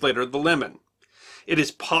centuries later the lemon. It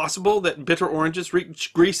is possible that bitter oranges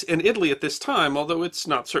reached Greece and Italy at this time, although it's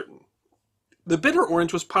not certain. The bitter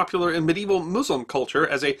orange was popular in medieval Muslim culture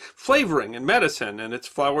as a flavoring in medicine, and its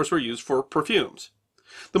flowers were used for perfumes.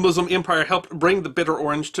 The Muslim Empire helped bring the bitter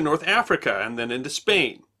orange to North Africa and then into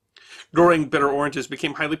Spain. Growing bitter oranges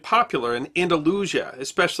became highly popular in Andalusia,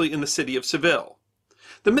 especially in the city of Seville.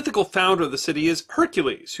 The mythical founder of the city is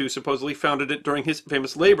Hercules, who supposedly founded it during his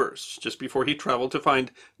famous labors, just before he traveled to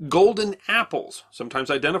find golden apples,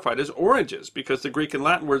 sometimes identified as oranges, because the Greek and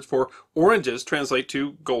Latin words for oranges translate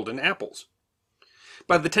to golden apples.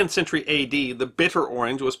 By the 10th century AD, the bitter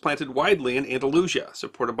orange was planted widely in Andalusia,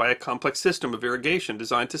 supported by a complex system of irrigation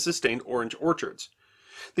designed to sustain orange orchards.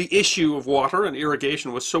 The issue of water and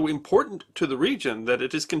irrigation was so important to the region that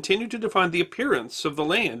it has continued to define the appearance of the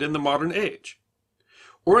land in the modern age.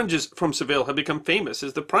 Oranges from Seville have become famous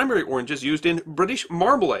as the primary oranges used in British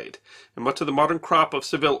marmalade, and much of the modern crop of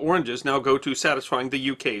Seville oranges now go to satisfying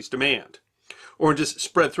the UK's demand. Oranges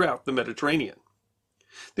spread throughout the Mediterranean.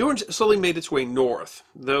 The orange slowly made its way north.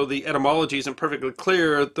 Though the etymology isn't perfectly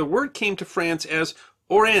clear, the word came to France as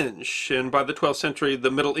orange, and by the 12th century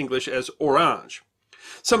the Middle English as orange.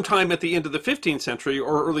 Sometime at the end of the 15th century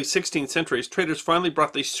or early 16th centuries, traders finally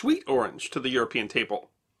brought the sweet orange to the European table.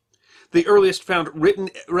 The earliest found written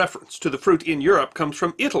reference to the fruit in Europe comes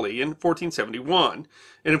from Italy in 1471, and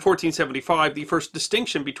in 1475 the first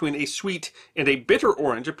distinction between a sweet and a bitter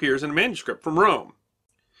orange appears in a manuscript from Rome.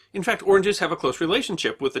 In fact, oranges have a close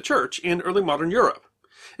relationship with the church in early modern Europe.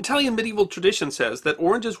 Italian medieval tradition says that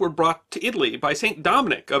oranges were brought to Italy by Saint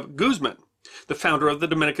Dominic of Guzman, the founder of the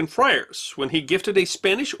Dominican Friars, when he gifted a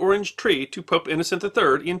Spanish orange tree to Pope Innocent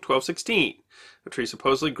III in 1216. A tree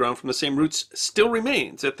supposedly grown from the same roots still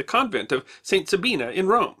remains at the convent of St. Sabina in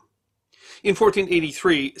Rome. In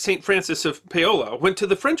 1483, St. Francis of Paola went to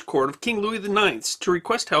the French court of King Louis IX to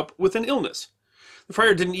request help with an illness. The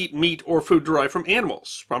friar didn't eat meat or food derived from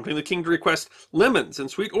animals, prompting the king to request lemons and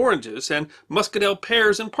sweet oranges and muscadel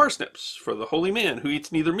pears and parsnips for the holy man who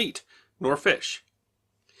eats neither meat nor fish.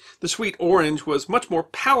 The sweet orange was much more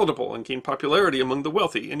palatable and gained popularity among the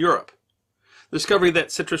wealthy in Europe. The discovery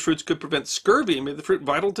that citrus fruits could prevent scurvy made the fruit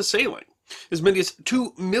vital to sailing. As many as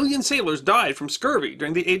 2 million sailors died from scurvy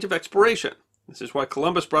during the Age of Exploration. This is why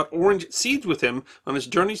Columbus brought orange seeds with him on his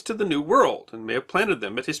journeys to the New World, and may have planted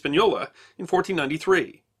them at Hispaniola in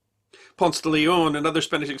 1493. Ponce de Leon and other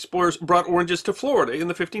Spanish explorers brought oranges to Florida in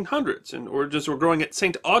the 1500s, and oranges were growing at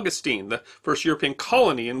St. Augustine, the first European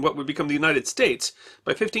colony in what would become the United States,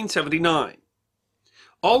 by 1579.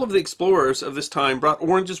 All of the explorers of this time brought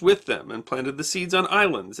oranges with them and planted the seeds on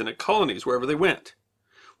islands and at colonies wherever they went.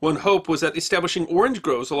 One hope was that establishing orange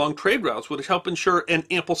groves along trade routes would help ensure an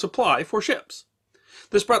ample supply for ships.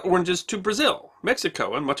 This brought oranges to Brazil,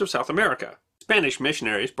 Mexico, and much of South America. Spanish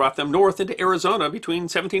missionaries brought them north into Arizona between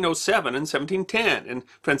 1707 and 1710, and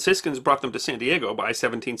Franciscans brought them to San Diego by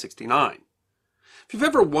 1769. If you've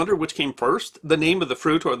ever wondered which came first, the name of the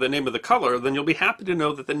fruit or the name of the color, then you'll be happy to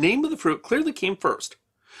know that the name of the fruit clearly came first.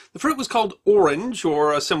 The fruit was called orange,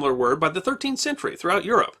 or a similar word, by the 13th century throughout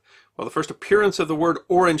Europe, while the first appearance of the word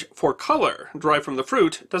orange for color, derived from the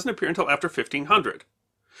fruit, doesn't appear until after 1500.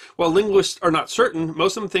 While linguists are not certain,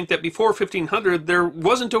 most of them think that before 1500 there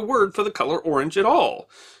wasn't a word for the color orange at all,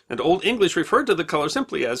 and Old English referred to the color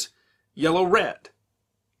simply as yellow-red.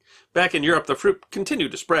 Back in Europe, the fruit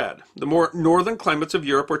continued to spread. The more northern climates of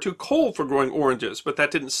Europe were too cold for growing oranges, but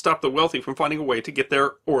that didn't stop the wealthy from finding a way to get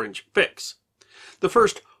their orange fix. The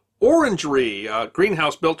first orangery, a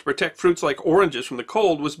greenhouse built to protect fruits like oranges from the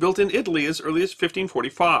cold, was built in Italy as early as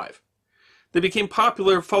 1545. They became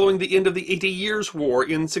popular following the end of the 80 Years' War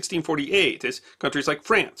in 1648, as countries like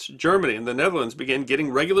France, Germany, and the Netherlands began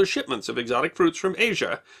getting regular shipments of exotic fruits from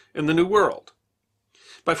Asia and the New World.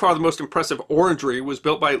 By far the most impressive orangery was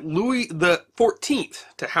built by Louis XIV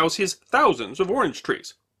to house his thousands of orange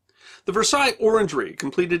trees. The Versailles Orangery,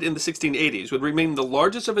 completed in the 1680s, would remain the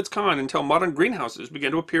largest of its kind until modern greenhouses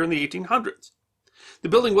began to appear in the 1800s. The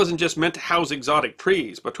building wasn't just meant to house exotic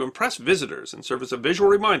trees, but to impress visitors and serve as a visual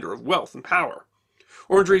reminder of wealth and power.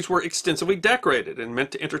 Orangeries were extensively decorated and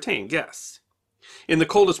meant to entertain guests. In the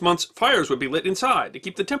coldest months, fires would be lit inside to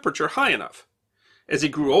keep the temperature high enough. As he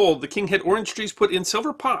grew old, the king had orange trees put in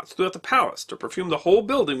silver pots throughout the palace to perfume the whole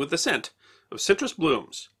building with the scent of citrus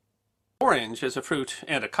blooms. Orange, as a fruit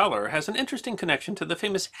and a color, has an interesting connection to the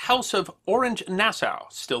famous House of Orange-Nassau,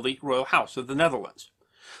 still the royal house of the Netherlands.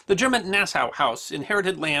 The German Nassau House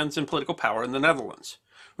inherited lands and political power in the Netherlands.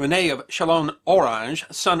 René of Chalon-Orange,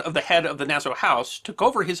 son of the head of the Nassau House, took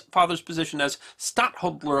over his father's position as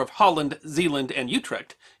Stadtholder of Holland, Zeeland, and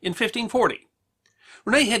Utrecht in 1540.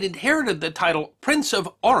 René had inherited the title Prince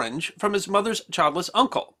of Orange from his mother's childless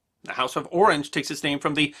uncle. The House of Orange takes its name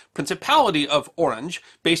from the Principality of Orange,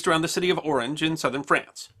 based around the city of Orange in southern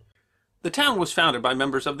France. The town was founded by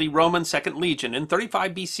members of the Roman Second Legion in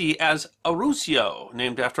 35 BC as Arusio,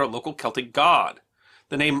 named after a local Celtic god.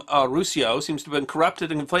 The name Arusio seems to have been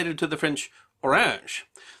corrupted and inflated to the French Orange.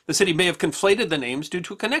 The city may have conflated the names due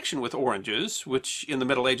to a connection with oranges, which in the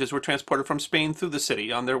Middle Ages were transported from Spain through the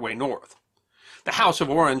city on their way north. The House of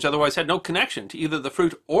Orange otherwise had no connection to either the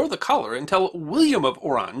fruit or the color until William of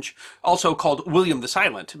Orange, also called William the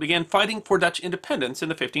Silent, began fighting for Dutch independence in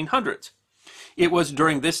the 1500s. It was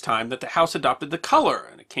during this time that the house adopted the color,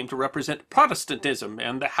 and it came to represent Protestantism,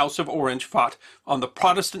 and the House of Orange fought on the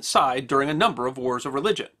Protestant side during a number of wars of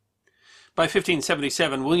religion. By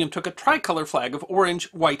 1577, William took a tricolor flag of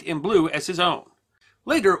orange, white, and blue as his own.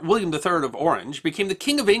 Later, William III of Orange became the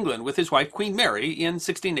King of England with his wife Queen Mary in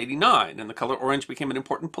 1689, and the color orange became an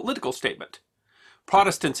important political statement.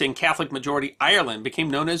 Protestants in Catholic-majority Ireland became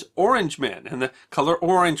known as Orangemen, and the color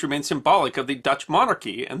orange remained symbolic of the Dutch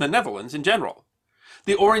monarchy and the Netherlands in general.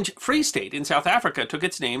 The Orange Free State in South Africa took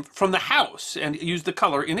its name from the house and used the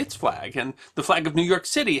color in its flag, and the flag of New York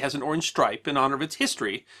City has an orange stripe in honor of its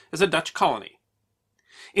history as a Dutch colony.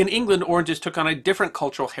 In England, oranges took on a different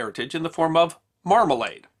cultural heritage in the form of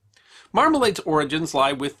marmalade. Marmalade's origins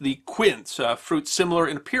lie with the quince, a fruit similar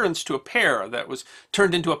in appearance to a pear that was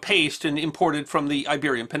turned into a paste and imported from the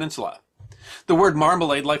Iberian Peninsula. The word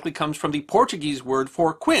marmalade likely comes from the Portuguese word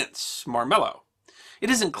for quince, marmelo. It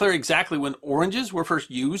isn't clear exactly when oranges were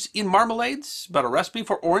first used in marmalades, but a recipe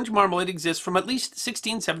for orange marmalade exists from at least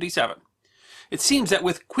 1677. It seems that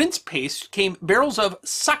with quince paste came barrels of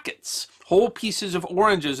sockets, whole pieces of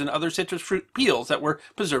oranges and other citrus fruit peels that were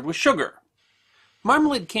preserved with sugar.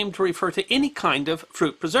 Marmalade came to refer to any kind of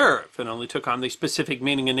fruit preserve, and only took on the specific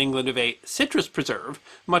meaning in England of a citrus preserve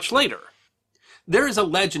much later. There is a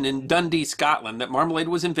legend in Dundee, Scotland, that marmalade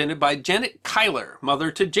was invented by Janet Cuyler,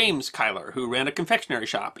 mother to James Cuyler, who ran a confectionery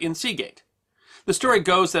shop in Seagate. The story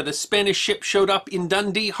goes that a Spanish ship showed up in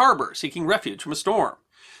Dundee harbor seeking refuge from a storm.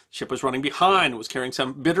 The ship was running behind and was carrying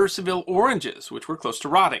some bitter Seville oranges, which were close to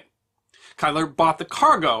rotting. Cuyler bought the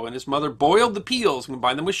cargo, and his mother boiled the peels and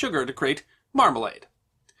combined them with sugar to create marmalade.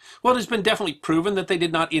 While it has been definitely proven that they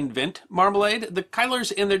did not invent marmalade, the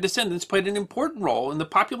Cuylers and their descendants played an important role in the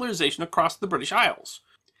popularization across the British Isles.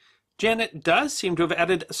 Janet does seem to have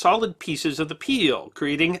added solid pieces of the peel,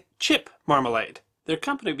 creating chip marmalade. Their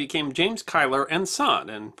company became James Cuyler and Son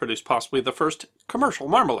and produced possibly the first commercial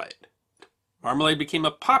marmalade. Marmalade became a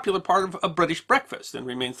popular part of a British breakfast and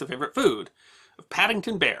remains the favorite food of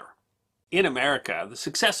Paddington Bear. In America, the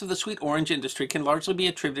success of the sweet orange industry can largely be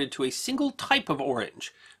attributed to a single type of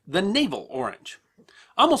orange, the navel orange.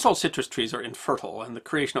 Almost all citrus trees are infertile, and the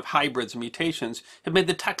creation of hybrids and mutations have made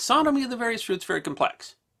the taxonomy of the various fruits very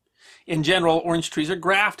complex. In general, orange trees are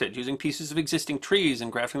grafted, using pieces of existing trees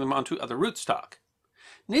and grafting them onto other rootstock.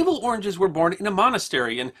 Navel oranges were born in a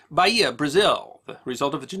monastery in Bahia, Brazil, the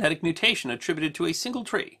result of a genetic mutation attributed to a single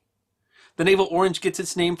tree. The navel orange gets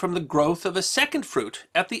its name from the growth of a second fruit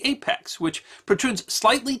at the apex, which protrudes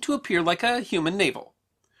slightly to appear like a human navel.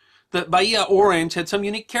 The Bahia orange had some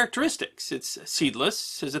unique characteristics. It's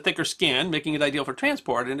seedless, has a thicker skin, making it ideal for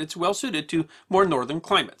transport, and it's well suited to more northern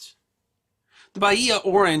climates. The Bahia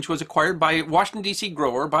orange was acquired by a Washington, D.C.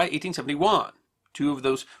 grower by 1871. 2 of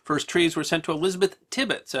those first trees were sent to Elizabeth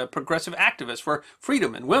Tibbets, a progressive activist for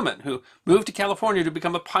freedom and women, who moved to California to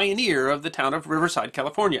become a pioneer of the town of Riverside,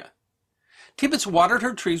 California. Tibbets watered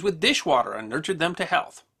her trees with dishwater and nurtured them to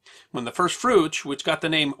health. When the first fruits, which got the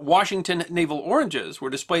name Washington navel oranges, were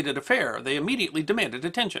displayed at a fair, they immediately demanded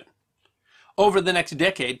attention. Over the next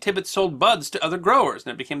decade, Tibbets sold buds to other growers,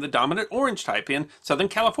 and it became the dominant orange type in Southern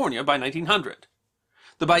California by 1900.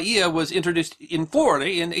 The Bahia was introduced in Florida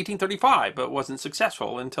in 1835, but wasn't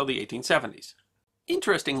successful until the 1870s.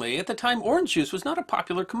 Interestingly, at the time, orange juice was not a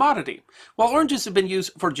popular commodity. While oranges have been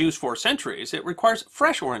used for juice for centuries, it requires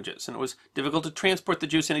fresh oranges, and it was difficult to transport the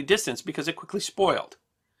juice any distance because it quickly spoiled.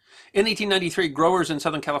 In 1893, growers in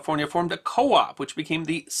Southern California formed a co-op, which became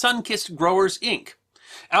the Sunkist Growers, Inc.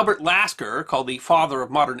 Albert Lasker, called the father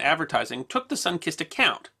of modern advertising, took the Sunkist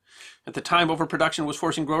account. At the time, overproduction was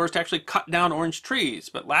forcing growers to actually cut down orange trees,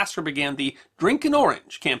 but Lasker began the Drink an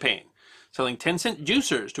Orange campaign, selling 10-cent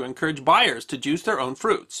juicers to encourage buyers to juice their own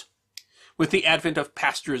fruits. With the advent of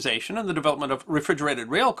pasteurization and the development of refrigerated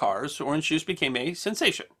rail cars, orange juice became a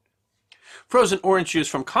sensation. Frozen orange juice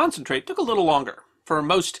from concentrate took a little longer. For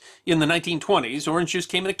most in the 1920s, orange juice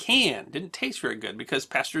came in a can. Didn't taste very good because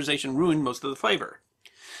pasteurization ruined most of the flavor.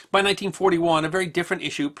 By 1941, a very different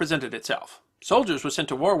issue presented itself. Soldiers were sent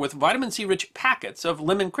to war with vitamin C-rich packets of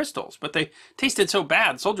lemon crystals, but they tasted so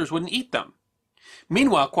bad soldiers wouldn't eat them.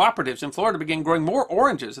 Meanwhile, cooperatives in Florida began growing more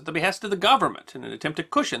oranges at the behest of the government in an attempt to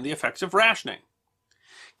cushion the effects of rationing.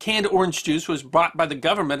 Canned orange juice was bought by the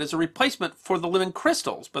government as a replacement for the lemon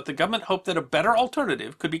crystals, but the government hoped that a better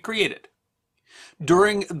alternative could be created.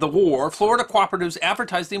 During the war, Florida cooperatives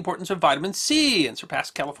advertised the importance of vitamin C and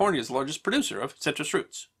surpassed California's largest producer of citrus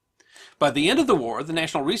fruits. By the end of the war, the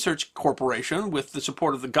National Research Corporation, with the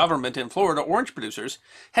support of the government and Florida orange producers,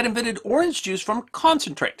 had invented orange juice from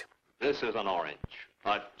concentrate. This is an orange,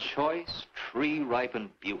 a choice, tree-ripened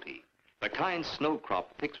beauty. The kind Snowcrop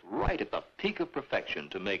picks right at the peak of perfection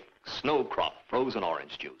to make Snowcrop frozen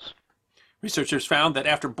orange juice. Researchers found that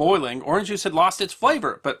after boiling, orange juice had lost its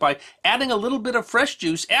flavor, but by adding a little bit of fresh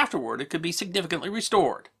juice afterward, it could be significantly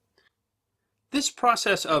restored. This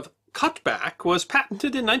process of cutback was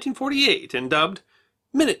patented in 1948 and dubbed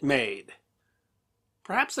Minute Maid.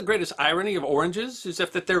 Perhaps the greatest irony of oranges is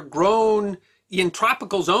that they're grown in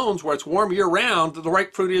tropical zones where it's warm year-round, the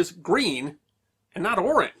ripe fruit is green and not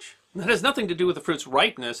orange. That has nothing to do with the fruit's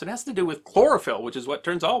ripeness. It has to do with chlorophyll, which is what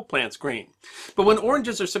turns all plants green. But when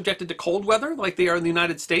oranges are subjected to cold weather, like they are in the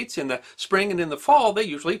United States in the spring and in the fall, they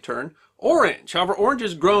usually turn orange. However,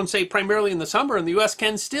 oranges grown, say, primarily in the summer in the U.S.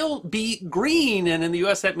 can still be green. And in the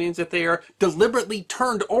U.S., that means that they are deliberately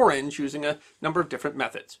turned orange using a number of different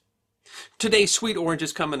methods. Today, sweet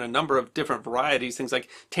oranges come in a number of different varieties, things like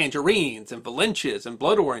tangerines and Valencias and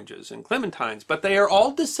blood oranges and clementines, but they are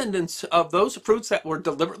all descendants of those fruits that were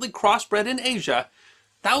deliberately crossbred in Asia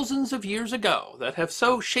thousands of years ago that have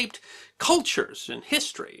so shaped cultures and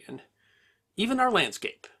history and even our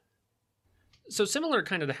landscape. So similar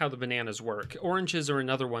kind of to how the bananas work, oranges are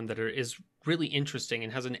another one that is really interesting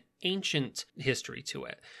and has an ancient history to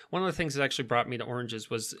it. One of the things that actually brought me to oranges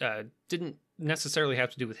was, didn't necessarily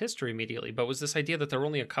have to do with history immediately, but was this idea that there were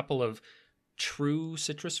only a couple of true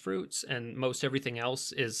citrus fruits and most everything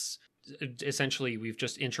else is essentially we've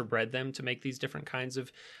just interbred them to make these different kinds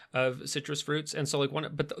of citrus fruits. And so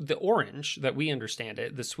but the orange that we understand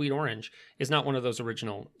it, the sweet orange, is not one of those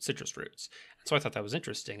original citrus fruits. And so I thought that was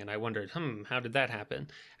interesting. And I wondered, how did that happen?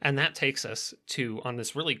 And that takes us on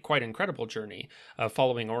this really quite incredible journey of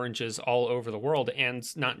following oranges all over the world, and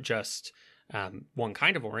not just one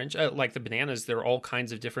kind of orange. Like the bananas, there are all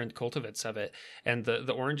kinds of different cultivars of it. And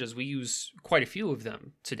the oranges, we use quite a few of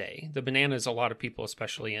them today. The bananas, a lot of people,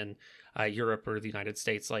 especially in Europe or the United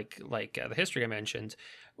States, like the history I mentioned,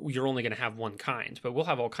 you're only going to have one kind. But we'll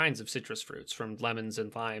have all kinds of citrus fruits, from lemons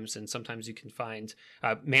and limes, and sometimes you can find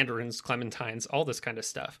mandarins, clementines, all this kind of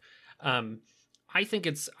stuff. I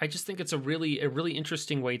just think it's a really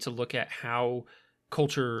interesting way to look at how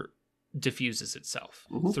culture diffuses itself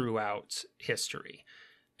throughout history,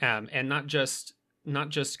 and not just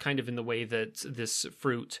kind of in the way that this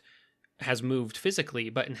fruit has moved physically,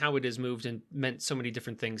 but in how it has moved and meant so many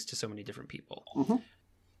different things to so many different people.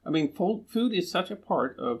 I mean, food is such a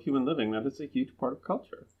part of human living that it's a huge part of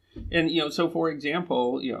culture. And so for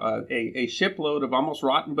example, a shipload of almost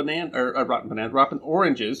rotten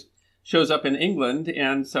oranges shows up in England,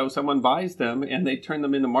 and so someone buys them and they turn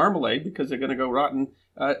them into marmalade because they're going to go rotten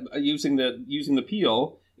using the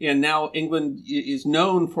peel. And now England is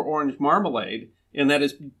known for orange marmalade, and that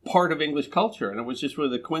is part of English culture. And it was just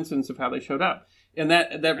really the coincidence of how they showed up. And that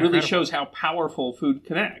really Incredible. shows how powerful food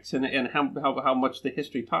connects and how much the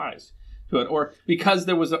history ties to it. Or because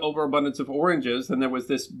there was an overabundance of oranges, and there was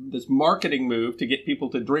this marketing move to get people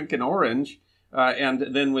to drink an orange.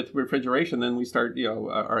 And then with refrigeration, then we start,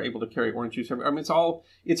 are able to carry orange juice. I mean, it's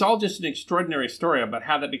all just an extraordinary story about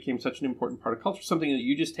how that became such an important part of culture. Something that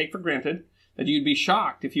you just take for granted, that you'd be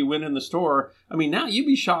shocked if you went in the store. I mean, now you'd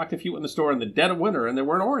be shocked if you went in the store in the dead of winter and there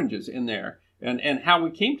weren't oranges in there. And how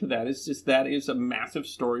we came to that is a massive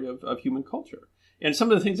story of human culture. And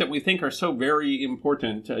some of the things that we think are so very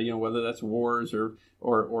important, whether that's wars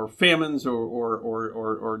or famines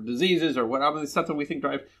or diseases or whatever, the stuff that we think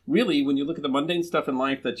drive, really, when you look at the mundane stuff in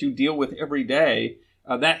life that you deal with every day,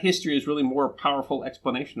 that history is really more a powerful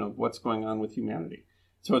explanation of what's going on with humanity.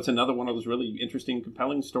 So it's another one of those really interesting,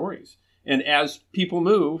 compelling stories. And as people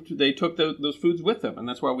moved, they took those foods with them. And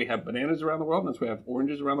that's why we have bananas around the world, and that's why we have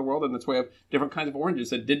oranges around the world, and that's why we have different kinds of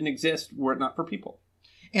oranges that didn't exist were it not for people.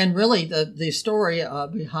 And really, the story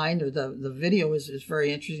behind, or the video is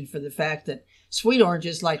very interesting for the fact that sweet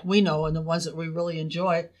oranges, like we know, and the ones that we really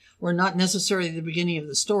enjoy, were not necessarily the beginning of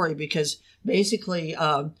the story, because basically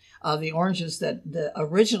the oranges that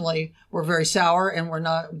originally were very sour and were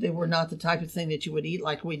not the type of thing that you would eat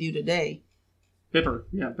like we do today. Bitter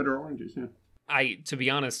oranges, yeah. To be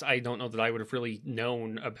honest, I don't know that I would have really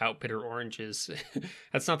known about bitter oranges.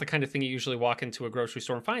 That's not the kind of thing you usually walk into a grocery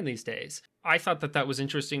store and find these days. I thought that was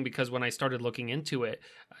interesting because when I started looking into it,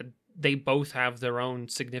 they both have their own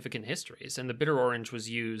significant histories. And the bitter orange was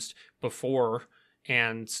used before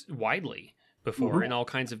and widely before in all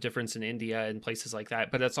kinds of different in India and places like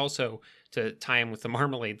that. But that's also to tie in with the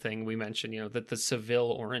marmalade thing we mentioned, that the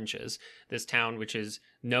Seville oranges, this town which is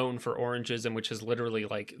known for oranges and which is literally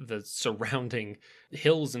like the surrounding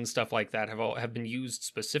hills and stuff like that have been used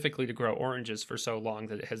specifically to grow oranges for so long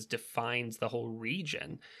that it has defined the whole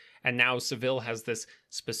region. And now Seville has this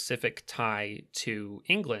specific tie to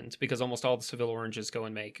England because almost all the Seville oranges go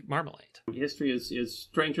and make marmalade. History is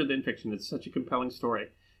stranger than fiction. It's such a compelling story.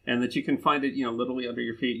 And that you can find it, literally under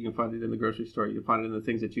your feet. You can find it in the grocery store. You can find it in the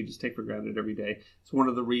things that you just take for granted every day. It's one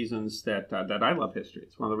of the reasons that I love history.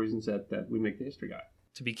 It's one of the reasons that we make the History Guy.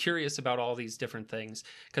 To be curious about all these different things,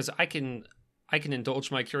 because I can indulge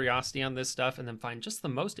my curiosity on this stuff and then find just the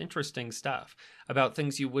most interesting stuff about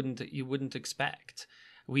things you wouldn't expect.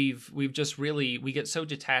 We get so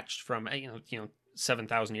detached from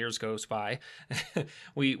 7,000 years goes by,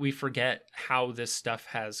 we forget how this stuff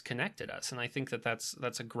has connected us. And I think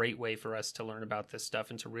that's a great way for us to learn about this stuff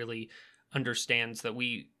and to really understand that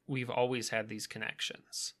we've always had these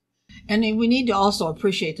connections. And we need to also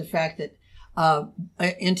appreciate the fact that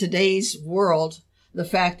in today's world, the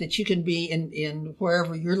fact that you can be in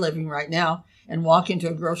wherever you're living right now and walk into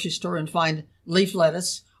a grocery store and find leaf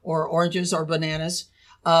lettuce or oranges or bananas.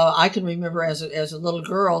 I can remember as a little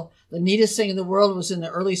girl, the neatest thing in the world was in the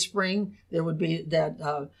early spring. There would be that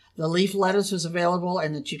the leaf lettuce was available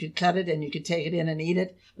and that you could cut it and you could take it in and eat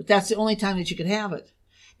it. But that's the only time that you could have it.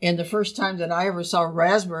 And the first time that I ever saw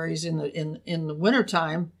raspberries in the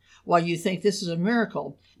wintertime, well, you think this is a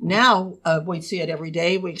miracle. Now we see it every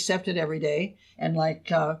day. We accept it every day. And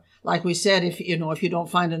like we said, if you don't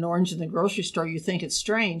find an orange in the grocery store, you think it's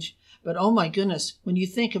strange. But oh my goodness, when you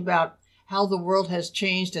think about how the world has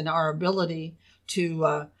changed and our ability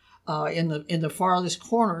to, in the farthest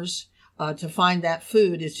corners, to find that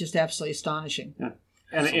food is just absolutely astonishing. Yeah.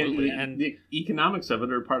 And the economics of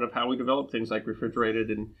it are part of how we develop things like refrigerated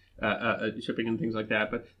and shipping and things like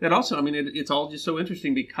that. But that also, I mean, it's all just so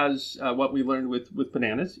interesting because what we learned with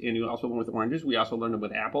bananas, and you also learned with oranges, we also learned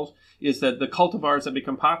with apples, is that the cultivars that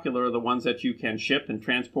become popular are the ones that you can ship and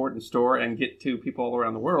transport and store and get to people all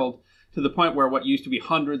around the world, to the point where what used to be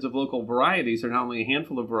hundreds of local varieties are now only a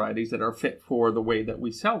handful of varieties that are fit for the way that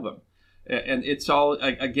we sell them. And it's all,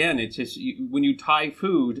 again, it's just, when you tie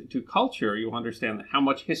food to culture, you understand how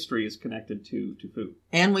much history is connected to food.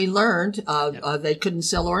 And we learned they couldn't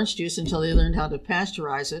sell orange juice until they learned how to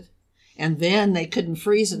pasteurize it. And then they couldn't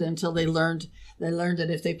freeze it until they learned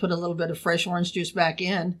that if they put a little bit of fresh orange juice back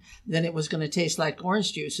in, then it was going to taste like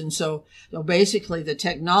orange juice. And so basically the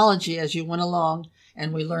technology as you went along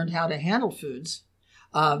and we learned how to handle foods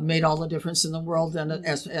made all the difference in the world and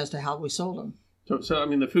as to how we sold them. So I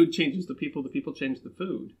mean, the food changes the people change the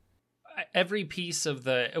food. Every piece of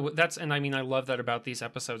and I mean, I love that about these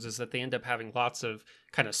episodes is that they end up having lots of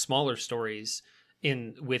kind of smaller stories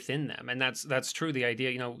within them. And that's true. The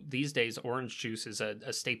idea, these days, orange juice is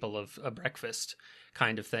a staple of a breakfast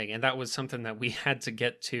kind of thing. And that was something that we had to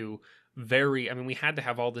get to we had to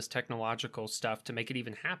have all this technological stuff to make it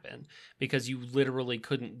even happen, because you literally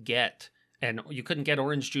couldn't get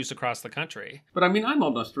orange juice across the country. But I mean, I'm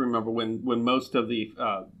old enough to remember when most of the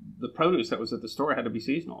produce that was at the store had to be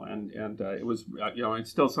seasonal, and it was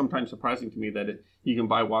it's still sometimes surprising to me that you can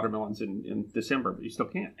buy watermelons in December, but you still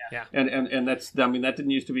can't. Yeah. And that's, I mean, that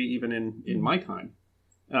didn't used to be even in my time.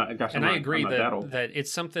 I agree that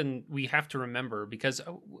it's something we have to remember, because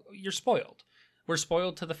you're spoiled. We're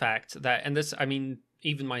spoiled to the fact that, and this, I mean,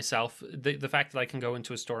 even myself, the fact that I can go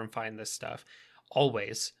into a store and find this stuff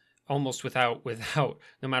always, almost without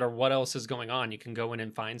no matter what else is going on, you can go in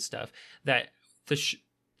and find stuff. That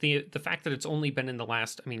the fact that it's only been in the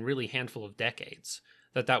last, really handful of decades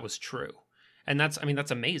that was true. And that's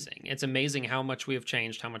amazing. It's amazing how much we have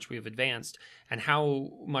changed, how much we have advanced, and how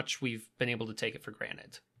much we've been able to take it for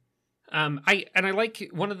granted. I like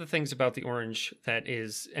one of the things about the orange that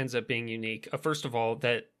ends up being unique. First of all,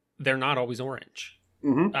 that they're not always orange.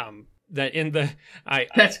 Mm-hmm. That in the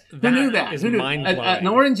who knew that? Is mind-blowing. An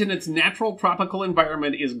orange in its natural tropical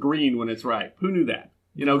environment is green when it's ripe. Who knew that?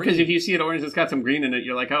 Because if you see an orange that's got some green in it,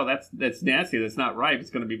 you're like, oh, that's nasty. That's not ripe. It's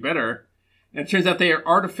going to be bitter. And it turns out they are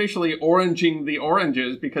artificially oranging the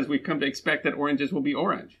oranges because we've come to expect that oranges will be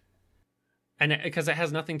orange. And because it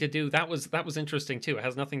has nothing to do, that was interesting too. It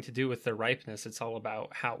has nothing to do with their ripeness. It's all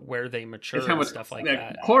about where they mature and stuff like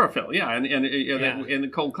that. Chlorophyll, yeah, and in the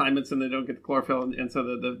cold climates, and they don't get the chlorophyll, and so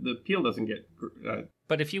the peel doesn't get.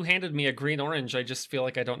 But if you handed me a green orange, I just feel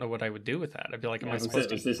like I don't know what I would do with that. I'd be like, "Am I supposed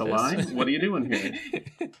to eat this? Is this a line? What are you doing here?"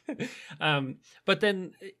 But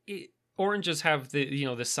then oranges have the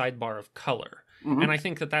the sidebar of color, mm-hmm. and I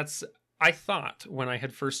think that's. I thought when I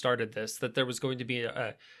had first started this that there was going to be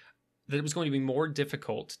that it was going to be more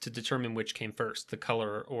difficult to determine which came first, the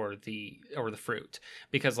color or the fruit,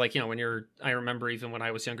 because I remember even when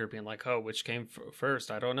I was younger being like, oh, which came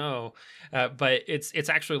first? I don't know, but it's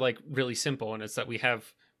actually like really simple, and it's that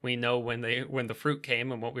we know when the fruit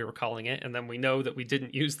came and what we were calling it, and then we know that we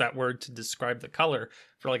didn't use that word to describe the color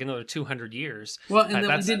for like another 200 years. Well, and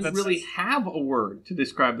then we didn't really have a word to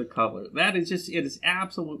describe the color. It is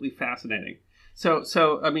absolutely fascinating.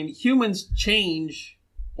 So I mean, humans change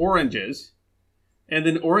oranges, and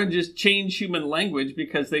then oranges change human language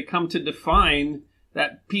because they come to define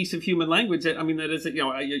that piece of human language that is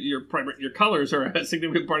your colors are a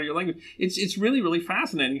significant part of your language. It's really, really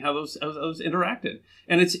fascinating how those interacted.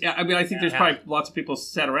 And I think there's probably lots of people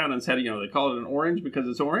sat around and said, they call it an orange because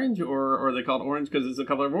it's orange, or they call it orange because it's the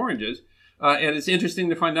color of oranges. And it's interesting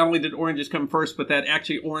to find not only did oranges come first, but that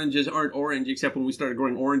actually oranges aren't orange except when we started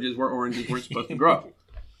growing oranges where oranges weren't supposed to grow.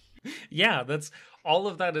 Yeah, that's all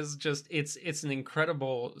of that is just it's an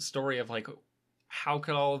incredible story of like, how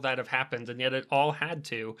could all of that have happened? And yet it all had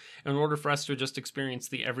to, in order for us to just experience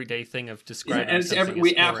the everyday thing of describing. And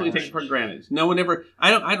we absolutely take it for granted. No one ever.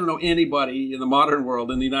 I don't know anybody in the modern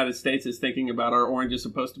world in the United States is thinking about our orange is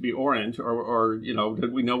supposed to be orange, or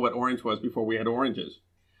did we know what orange was before we had oranges?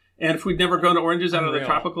 And if we'd never grown oranges out of the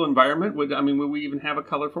tropical environment, would we even have a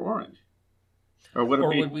color for orange? Or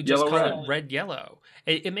would we just call it red yellow?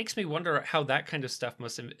 It makes me wonder how that kind of stuff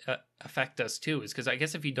must affect us too. Is because I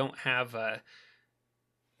guess if you don't have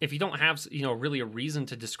really a reason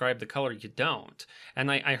to describe the color, you don't.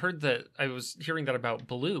 And I heard that, I was hearing that about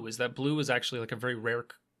blue, is that blue is actually like a very rare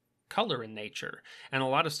color in nature, and a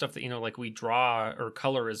lot of stuff that like we draw or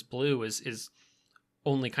color as blue is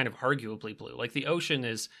only kind of arguably blue. Like the ocean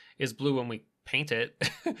is blue when we paint it,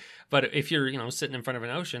 but if you're sitting in front of an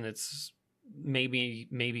ocean, it's maybe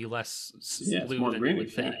less blue than you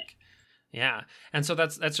would think. Yeah. And so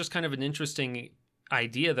that's just kind of an interesting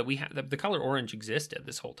idea that we had the color orange existed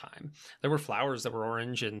this whole time. There were flowers that were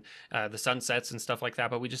orange and the sunsets and stuff like that,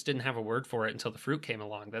 but we just didn't have a word for it until the fruit came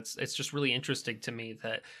along. It's just really interesting to me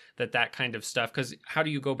that kind of stuff, because how do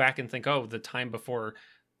you go back and think, oh, the time before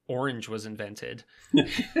orange was invented?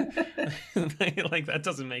 Like, that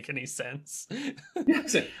doesn't make any sense.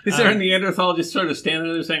 Is there a Neanderthal just sort of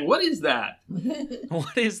standing there saying, what is that?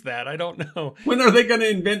 What is that? I don't know. When are they going to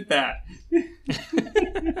invent that?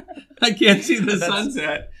 I can't see the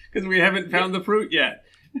sunset because we haven't found the fruit yet.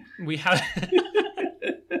 We have.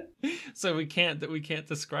 So we can't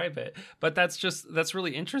describe it. But that's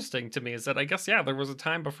really interesting to me, is that I guess, yeah, there was a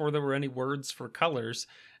time before there were any words for colors,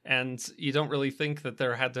 and you don't really think that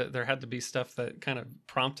there had to be stuff that kind of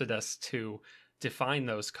prompted us to define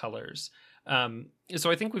those colors. So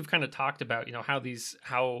I think we've kind of talked about,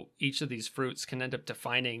 how each of these fruits can end up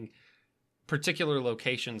defining particular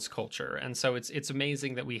locations' culture. And so it's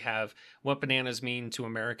amazing that we have what bananas mean to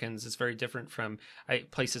Americans is very different from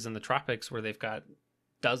places in the tropics where they've got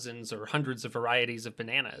dozens or hundreds of varieties of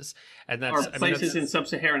bananas. And that's places in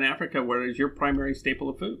sub-Saharan Africa where it's your primary staple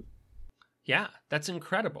of food. Yeah, that's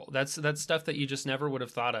incredible. That's stuff that you just never would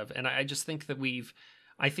have thought of. And I just think that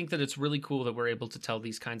I think that it's really cool that we're able to tell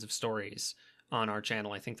these kinds of stories on our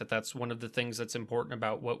channel. I think that that's one of the things that's important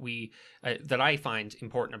about what that I find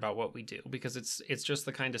important about what we do, because it's just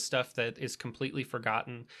the kind of stuff that is completely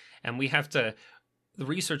forgotten, and we have to.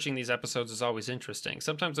 Researching these episodes is always interesting.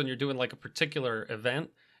 Sometimes when you're doing like a particular event,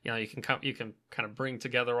 you can kind of bring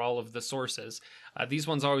together all of the sources. These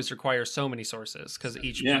ones always require so many sources because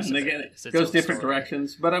each piece of it goes different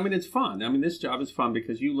directions. But I mean, it's fun. I mean, this job is fun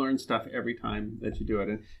because you learn stuff every time that you do it.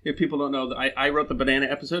 And if people don't know, I wrote the banana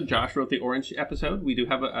episode. Josh wrote the orange episode. We do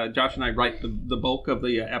have Josh and I write the bulk of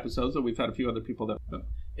the episodes, and we've had a few other people that.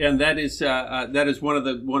 And that is one of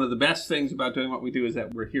the best things about doing what we do, is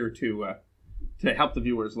that we're here to help the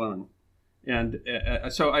viewers learn. And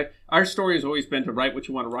so our story has always been to write what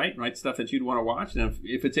you want to write stuff that you'd want to watch. And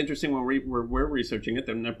if it's interesting when we're researching it,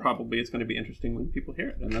 then probably it's going to be interesting when people hear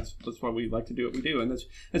it. And that's why we like to do what we do. And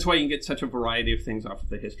that's why you can get such a variety of things off of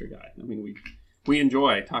the History Guy. I mean, we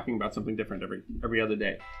enjoy talking about something different every other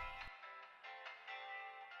day.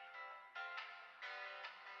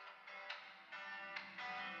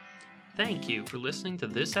 Thank you for listening to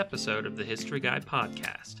this episode of the History Guy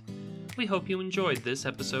podcast. We hope you enjoyed this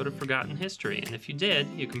episode of Forgotten History, and if you did,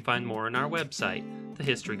 you can find more on our website,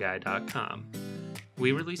 thehistoryguy.com.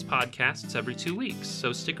 We release podcasts every 2 weeks,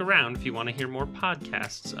 so stick around if you want to hear more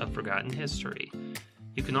podcasts of Forgotten History.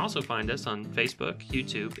 You can also find us on Facebook,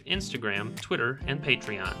 YouTube, Instagram, Twitter, and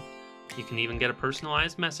Patreon. You can even get a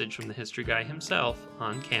personalized message from the History Guy himself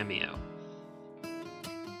on Cameo.